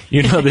there,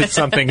 you know that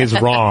something is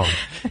wrong.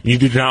 You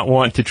do not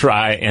want to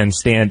try and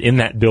stand in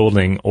that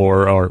building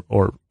or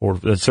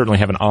certainly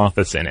have an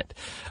office in it.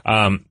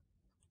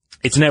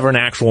 it's never an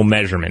actual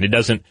measurement. It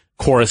doesn't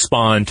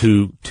correspond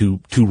to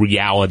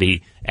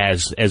reality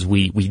as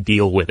we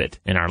deal with it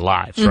in our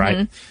lives,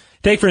 right?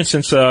 Take, for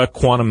instance,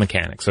 quantum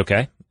mechanics,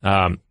 okay?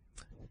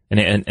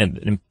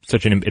 And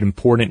such an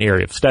important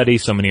area of study.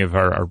 So many of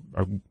our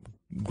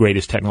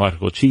greatest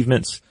technological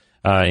achievements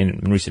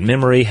in recent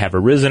memory have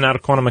arisen out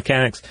of quantum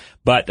mechanics.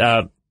 But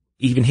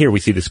even here we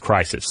see this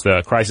crisis.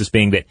 The crisis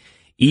being that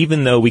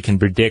even though we can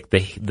predict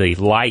the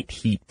light,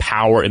 heat,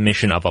 power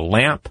emission of a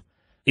lamp,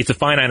 it's a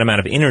finite amount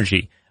of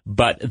energy,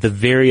 but the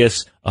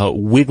various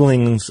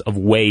wigglings of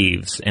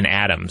waves and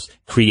atoms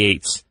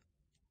creates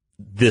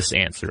this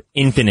answer,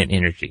 infinite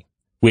energy,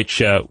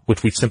 which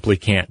we simply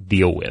can't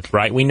deal with,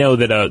 right? We know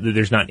that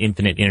there's not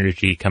infinite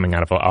energy coming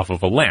off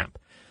of a lamp.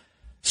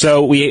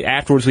 So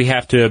afterwards we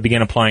have to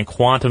begin applying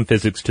quantum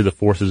physics to the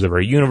forces of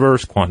our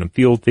universe, quantum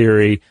field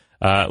theory,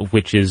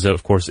 which is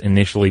of course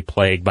initially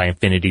plagued by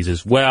infinities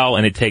as well,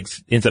 and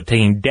ends up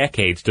taking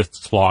decades to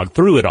slog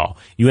through it all.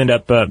 You end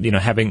up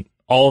having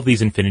all of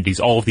these infinities,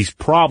 all of these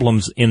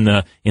problems in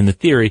the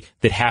theory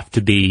that have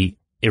to be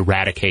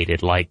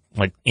eradicated like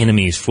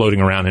enemies floating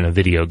around in a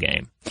video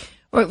game.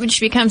 Which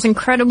becomes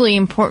incredibly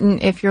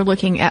important if you're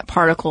looking at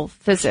particle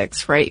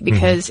physics, right?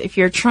 Because if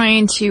you're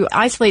trying to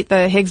isolate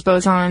the Higgs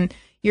boson,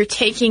 you're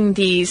taking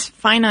these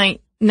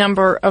finite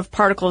number of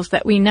particles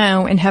that we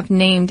know and have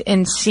named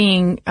and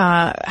seeing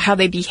how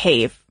they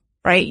behave,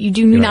 right? You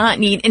do not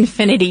need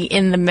infinity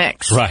in the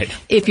mix. Right.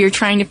 If you're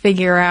trying to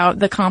figure out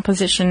the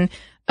composition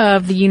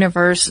of the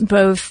universe,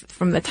 both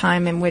from the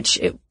time in which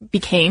it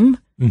became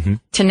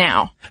to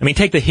now. I mean,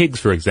 take the Higgs,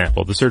 for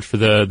example, the search for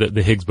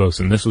the Higgs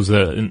boson. This was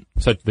the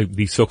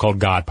so-called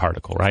God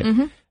particle,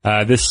 right?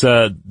 This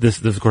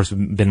of course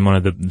been one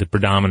of the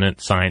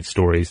predominant science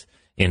stories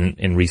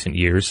in recent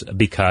years,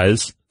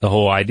 because the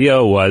whole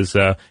idea was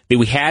that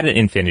we had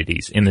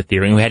infinities in the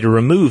theory and we had to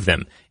remove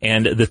them,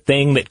 and the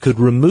thing that could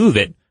remove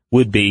it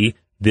would be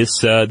this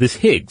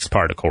Higgs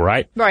particle,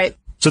 right? Right.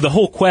 So the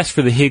whole quest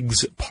for the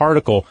Higgs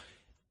particle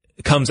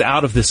comes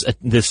out of this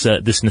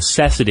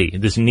necessity,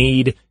 this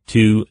need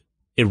to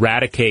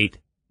eradicate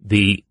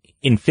the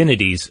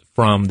infinities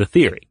from the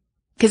theory.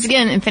 Because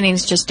again,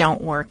 infinities just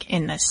don't work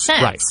in this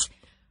sense. Right.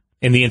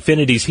 And the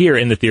infinities here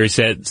in the theory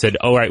said,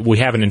 all right, we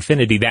have an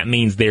infinity. That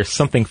means there's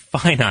something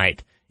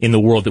finite in the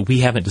world that we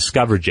haven't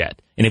discovered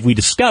yet. And if we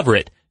discover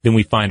it, then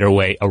we find our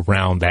way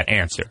around that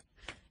answer.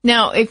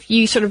 Now, if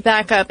you sort of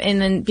back up and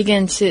then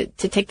begin to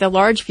take the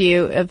large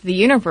view of the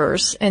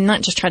universe and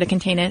not just try to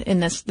contain it in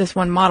this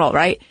one model,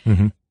 right?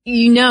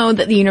 You know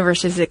that the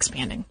universe is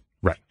expanding.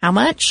 Right. How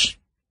much?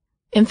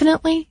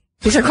 Infinitely?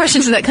 These are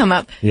questions that come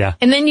up. Yeah.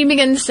 And then you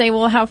begin to say,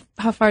 well, how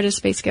far does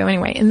space go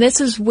anyway? And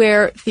this is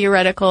where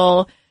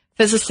theoretical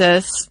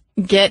physicists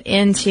get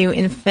into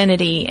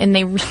infinity, and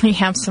they really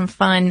have some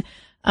fun.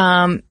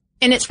 And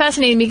it's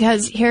fascinating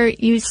because here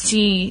you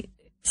see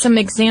some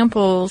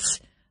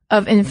examples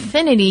of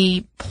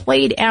infinity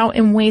played out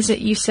in ways that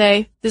you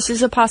say, this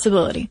is a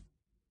possibility.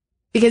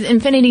 Because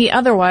infinity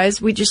otherwise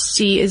we just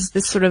see is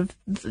this sort of,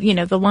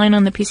 the line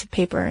on the piece of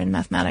paper in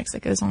mathematics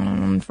that goes on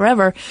and on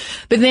forever.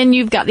 But then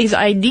you've got these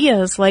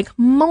ideas like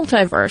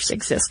multiverse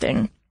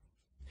existing.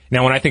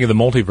 Now, when I think of the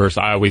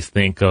multiverse, I always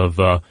think of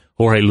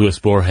Jorge Luis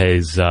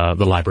Borges'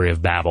 The Library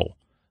of Babel.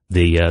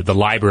 The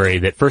library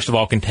that first of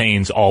all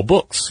contains all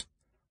books,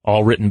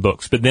 all written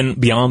books, but then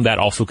beyond that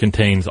also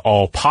contains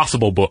all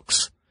possible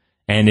books.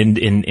 And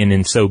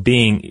in so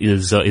being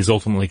is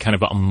ultimately kind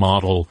of a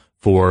model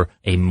for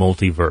a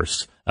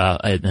multiverse,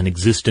 an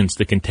existence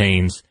that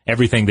contains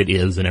everything that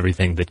is and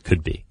everything that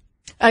could be.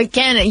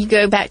 Again, you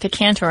go back to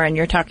Cantor and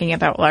you're talking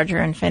about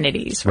larger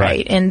infinities,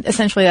 right? And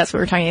essentially that's what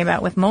we're talking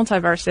about with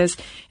multiverses.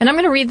 And I'm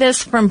going to read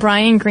this from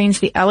Brian Greene's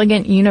The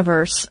Elegant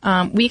Universe.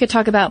 We could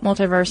talk about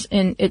multiverse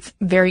in its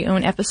very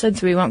own episode,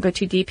 so we won't go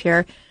too deep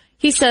here.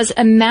 He says,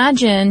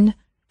 imagine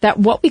that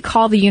what we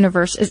call the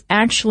universe is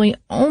actually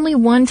only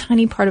one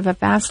tiny part of a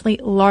vastly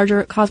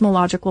larger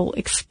cosmological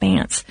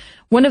expanse.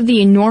 One of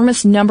the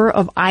enormous number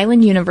of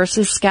island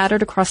universes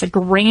scattered across a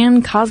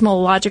grand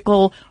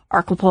cosmological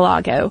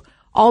archipelago.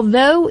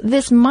 Although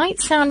this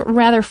might sound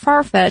rather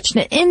far-fetched,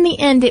 in the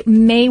end it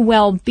may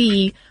well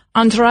be,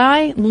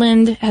 Andrei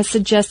Linde has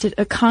suggested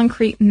a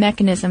concrete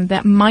mechanism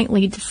that might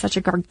lead to such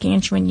a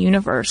gargantuan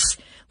universe.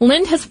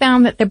 Linde has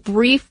found that the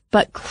brief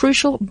but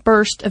crucial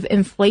burst of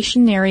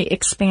inflationary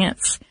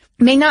expanse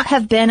may not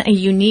have been a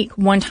unique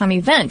one-time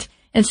event.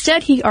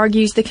 Instead, he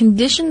argues the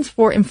conditions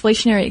for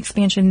inflationary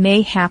expansion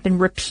may happen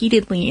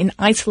repeatedly in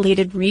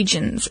isolated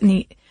regions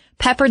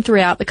peppered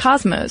throughout the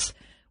cosmos,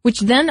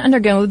 which then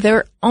undergo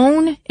their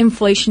own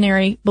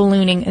inflationary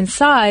ballooning in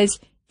size,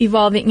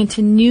 evolving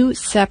into new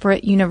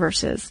separate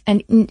universes.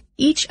 And in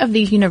each of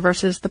these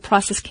universes, the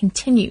process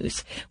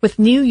continues, with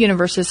new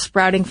universes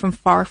sprouting from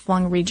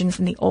far-flung regions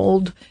in the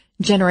old,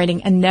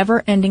 generating a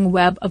never-ending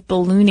web of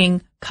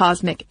ballooning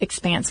cosmic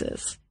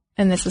expanses.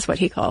 And this is what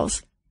he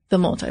calls the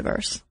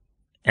multiverse.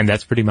 And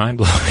that's pretty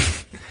mind-blowing.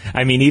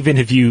 I mean, even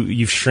if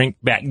you shrink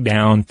back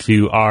down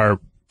to our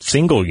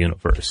single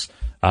universe,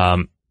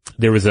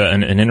 there was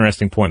an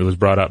interesting point that was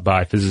brought up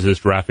by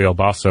physicist Rafael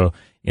Basso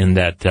in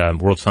that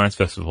World Science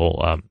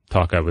Festival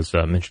talk I was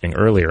mentioning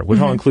earlier, which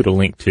I'll include a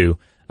link to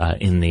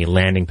in the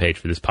landing page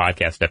for this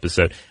podcast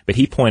episode. But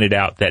he pointed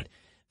out that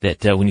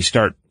when you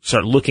start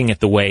looking at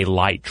the way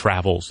light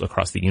travels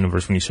across the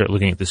universe, when you start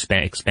looking at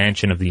the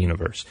expansion of the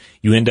universe,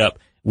 you end up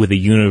with a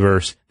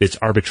universe that's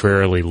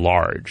arbitrarily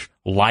large.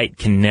 Light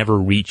can never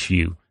reach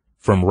you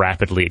from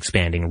rapidly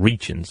expanding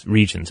regions.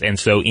 And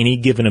so any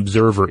given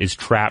observer is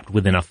trapped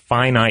within a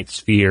finite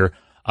sphere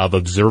of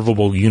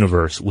observable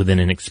universe within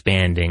an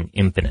expanding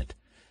infinite.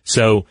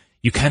 So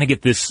you kind of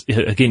get this,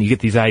 again, you get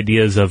these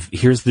ideas of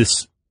here's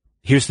this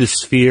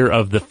sphere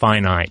of the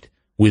finite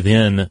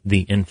within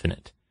the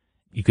infinite.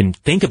 You can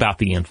think about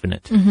the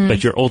infinite,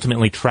 but you're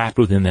ultimately trapped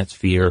within that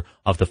sphere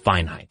of the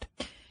finite.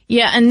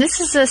 Yeah, and this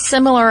is a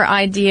similar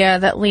idea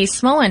that Lee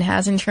Smolin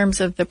has in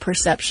terms of the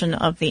perception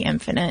of the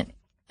infinite.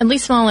 And Lee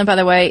Smolin, by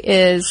the way,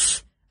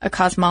 is a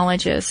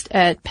cosmologist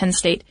at Penn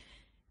State.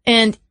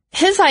 And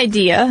his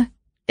idea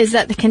is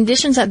that the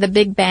conditions at the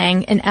Big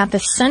Bang and at the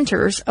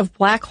centers of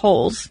black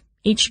holes,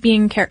 each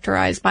being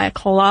characterized by a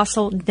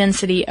colossal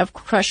density of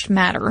crushed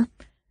matter,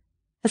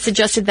 has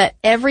suggested that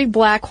every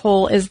black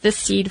hole is the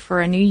seed for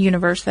a new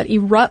universe that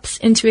erupts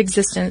into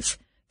existence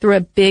through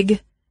a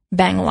Big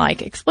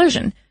Bang-like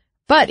explosion,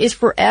 but is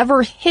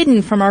forever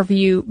hidden from our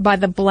view by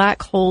the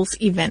black hole's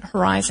event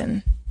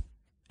horizon.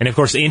 And of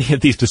course, any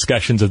of these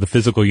discussions of the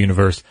physical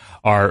universe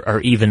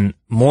are even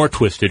more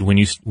twisted when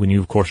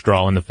you of course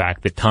draw in the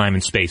fact that time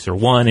and space are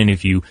one, and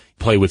if you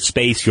play with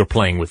space, you're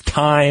playing with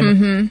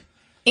time.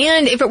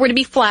 And if it were to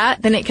be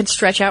flat, then it could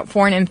stretch out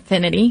for an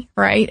infinity,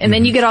 right? And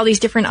then you get all these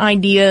different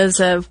ideas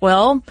of,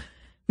 well,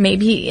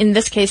 maybe in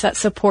this case that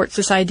supports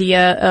this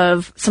idea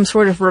of some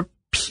sort of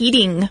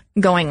repeating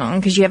going on,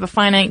 because you have a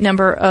finite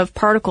number of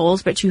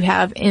particles, but you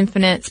have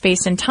infinite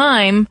space and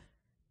time,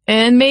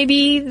 and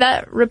maybe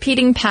that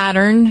repeating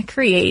pattern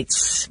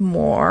creates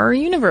more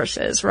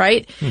universes,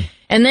 right?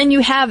 And then you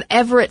have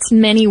Everett's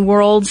many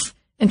worlds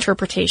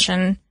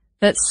interpretation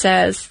that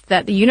says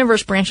that the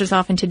universe branches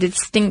off into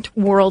distinct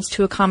worlds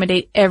to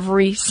accommodate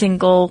every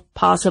single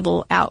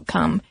possible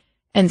outcome.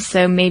 And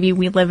so maybe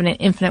we live in an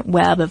infinite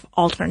web of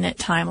alternate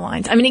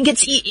timelines. I mean, it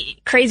gets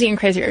crazier and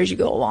crazier as you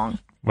go along.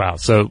 Wow.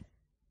 So,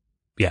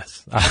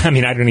 yes. I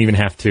mean, I don't even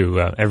have to,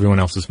 everyone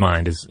else's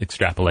mind is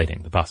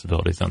extrapolating the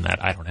possibilities on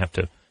that. I don't have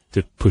to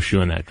push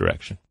you in that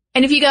direction.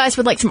 And if you guys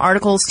would like some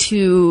articles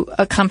to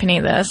accompany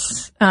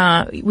this,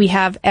 we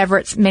have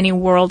Everett's Many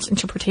Worlds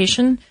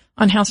interpretation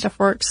on how stuff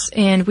works,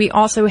 and we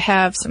also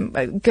have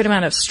a good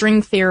amount of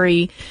string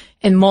theory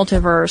and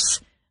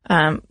multiverse.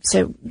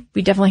 So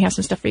we definitely have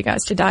some stuff for you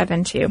guys to dive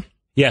into.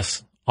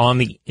 Yes, on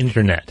the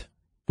internet,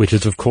 which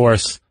is of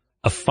course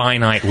a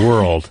finite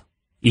world,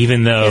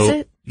 even though is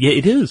it? Yeah,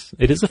 it is.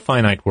 It is a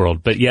finite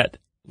world, but yet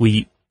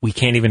we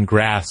can't even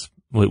grasp.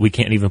 We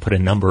can't even put a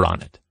number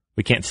on it.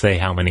 We can't say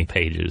how many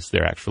pages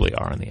there actually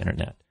are on the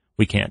internet.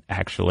 We can't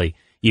actually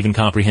even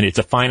comprehend it. It's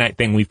a finite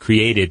thing we've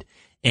created,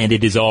 and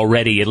it is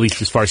already, at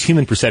least as far as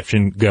human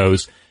perception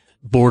goes,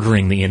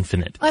 bordering the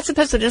infinite. Well, I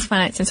suppose it is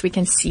finite since we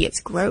can see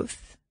its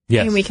growth.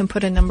 Yes. And we can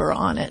put a number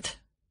on it.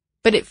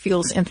 But it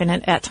feels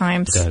infinite at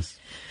times. It does.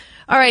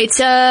 All right,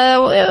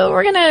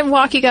 we're going to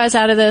walk you guys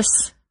out of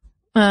this,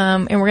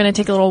 and we're going to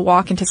take a little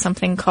walk into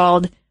something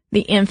called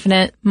the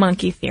infinite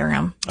monkey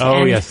theorem.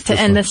 To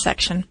end this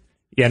section.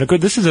 Yeah, and of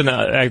course, this is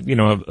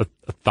a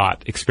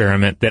thought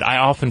experiment that I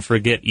often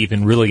forget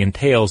even really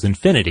entails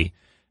infinity.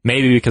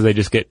 Maybe because I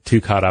just get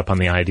too caught up on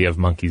the idea of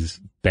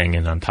monkeys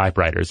banging on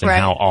typewriters and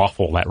how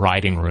awful that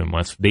writing room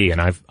must be. And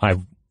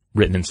I've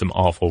written in some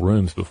awful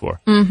rooms before.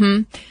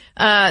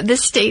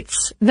 This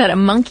states that a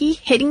monkey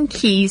hitting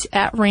keys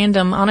at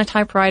random on a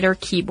typewriter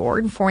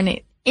keyboard for an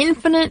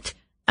infinite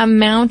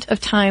amount of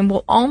time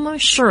will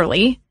almost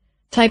surely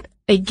type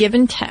a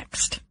given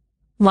text,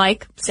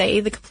 like,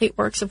 say, the complete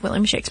works of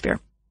William Shakespeare.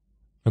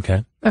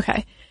 Okay.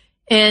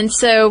 And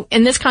so,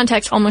 in this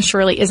context, almost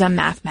surely is a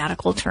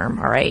mathematical term,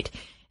 all right?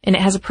 And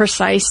it has a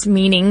precise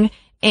meaning,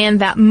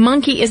 and that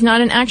monkey is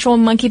not an actual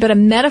monkey, but a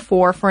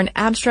metaphor for an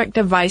abstract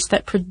device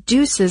that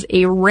produces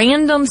a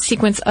random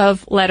sequence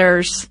of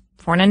letters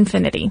for an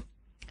infinity.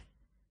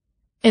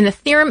 And the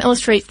theorem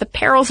illustrates the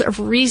perils of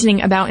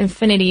reasoning about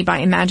infinity by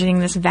imagining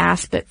this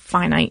vast but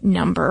finite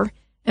number,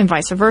 and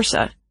vice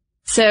versa.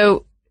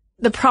 So,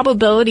 the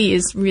probability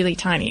is really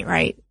tiny,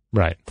 right?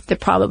 Right. The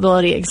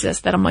probability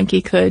exists that a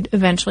monkey could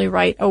eventually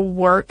write a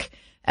work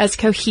as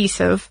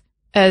cohesive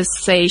as,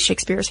 say,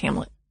 Shakespeare's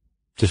Hamlet.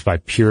 Just by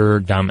pure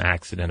dumb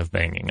accident of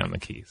banging on the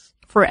keys.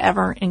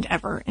 Forever and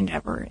ever and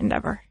ever and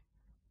ever.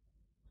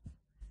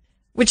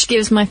 Which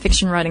gives my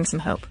fiction writing some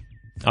hope.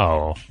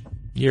 Oh,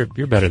 you're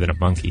better than a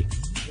monkey.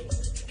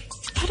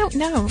 I don't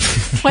know.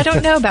 I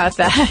don't know about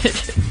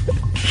that.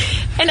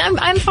 And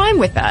I'm fine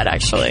with that,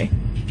 actually.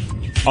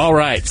 All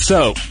right.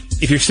 So,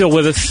 if you're still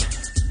with us,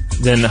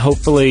 then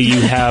hopefully you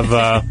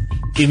have,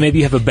 maybe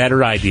you have a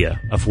better idea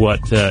of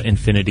what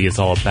infinity is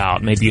all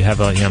about. Maybe you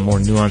have a more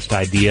nuanced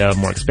idea,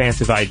 more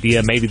expansive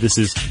idea. Maybe this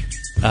has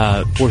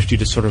forced you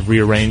to sort of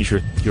rearrange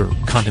your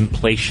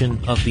contemplation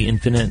of the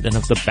infinite and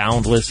of the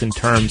boundless in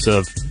terms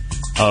of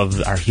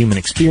of our human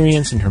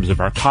experience, in terms of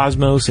our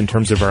cosmos, in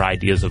terms of our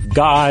ideas of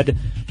God.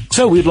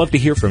 So we'd love to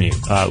hear from you.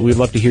 We'd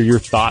love to hear your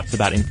thoughts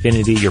about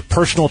infinity, your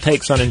personal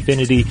takes on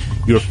infinity,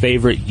 your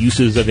favorite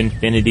uses of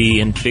infinity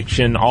in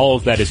fiction. All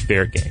of that is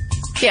fair game.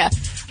 Yeah.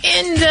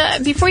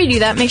 And before you do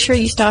that, make sure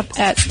you stop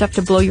at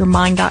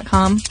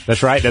stufftoblowyourmind.com.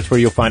 That's right. That's where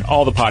you'll find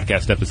all the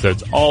podcast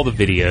episodes, all the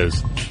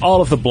videos,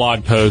 all of the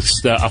blog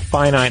posts, a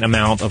finite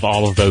amount of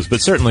all of those,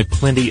 but certainly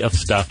plenty of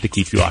stuff to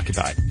keep you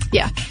occupied.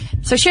 Yeah.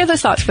 So share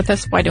those thoughts with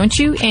us, why don't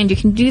you? And you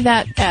can do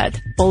that at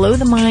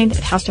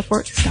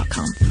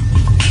belowthemind@howstuffworks.com.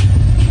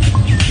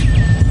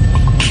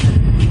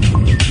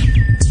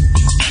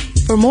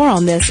 For more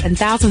on this and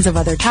thousands of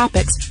other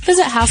topics,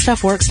 visit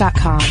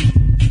howstuffworks.com.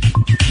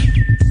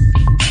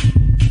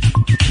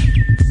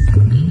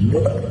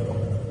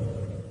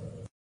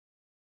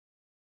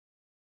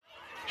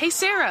 Hey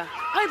Sarah,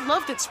 I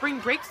loved that spring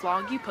break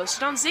vlog you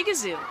posted on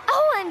Zigazoo.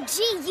 OMG,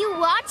 you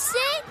watched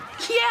it?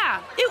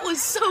 Yeah, it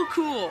was so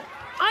cool.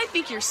 I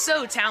think you're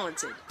so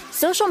talented.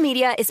 Social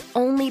media is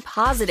only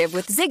positive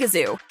with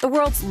Zigazoo, the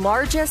world's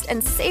largest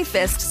and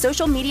safest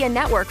social media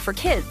network for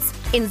kids.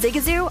 In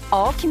Zigazoo,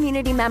 all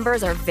community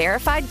members are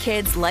verified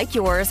kids like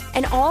yours,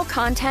 and all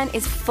content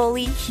is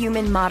fully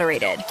human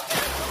moderated.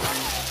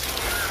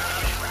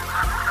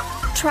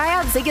 Try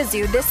out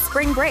Zigazoo this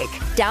spring break.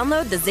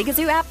 Download the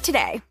Zigazoo app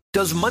today.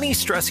 Does money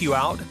stress you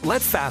out?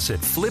 Let Facet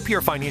flip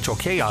your financial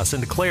chaos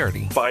into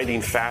clarity. Finding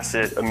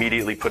Facet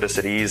immediately put us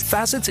at ease.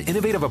 Facet's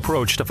innovative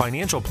approach to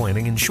financial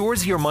planning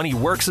ensures your money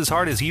works as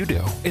hard as you do,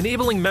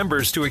 enabling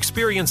members to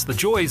experience the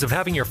joys of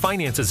having your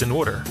finances in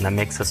order. And that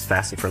makes us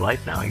Facet for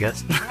life now, I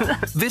guess.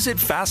 Visit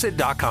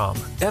Facet.com,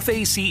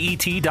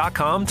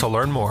 FACET.com to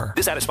learn more.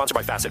 This ad is sponsored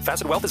by Facet.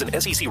 Facet Wealth is an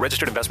SEC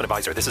registered investment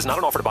advisor. This is not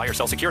an offer to buy or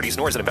sell securities,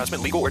 nor is it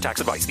investment, legal, or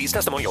tax advice. These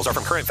testimonials are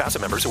from current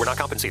Facet members who are not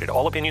compensated.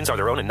 All opinions are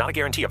their own and not a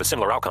guarantee of a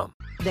similar outcome.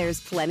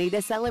 There's plenty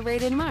to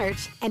celebrate in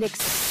March and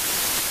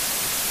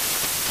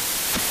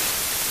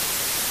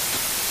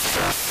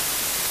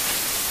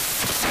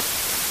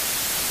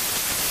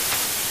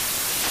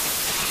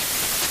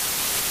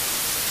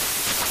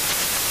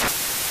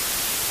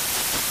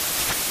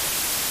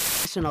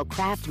National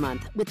Craft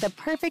Month with the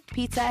perfect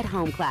pizza at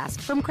home class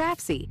from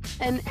Craftsy.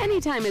 And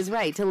anytime is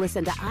right to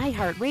listen to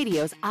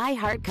iHeartRadio's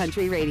iHeart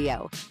Country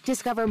Radio.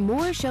 Discover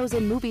more shows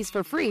and movies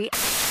for free.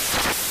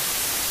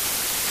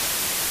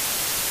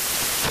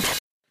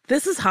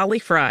 This is Holly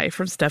Fry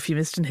from Stuff You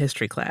Missed in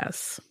History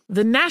Class.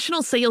 The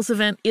national sales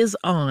event is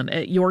on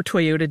at your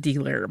Toyota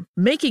dealer,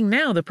 making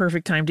now the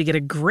perfect time to get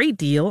a great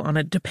deal on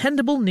a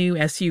dependable new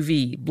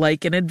SUV,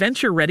 like an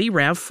adventure-ready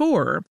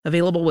RAV4.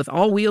 Available with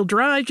all-wheel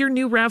drive, your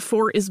new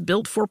RAV4 is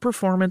built for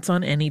performance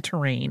on any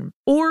terrain.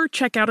 Or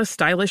check out a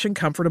stylish and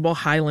comfortable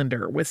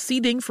Highlander with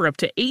seating for up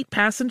to 8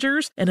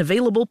 passengers and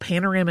available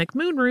panoramic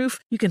moonroof.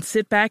 You can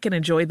sit back and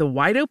enjoy the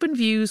wide-open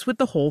views with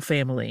the whole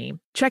family.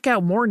 Check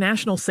out more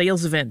national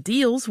sales event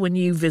deals when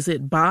you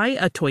visit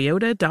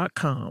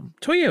buyatoyota.com.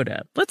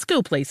 Toyota, let's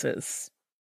go places.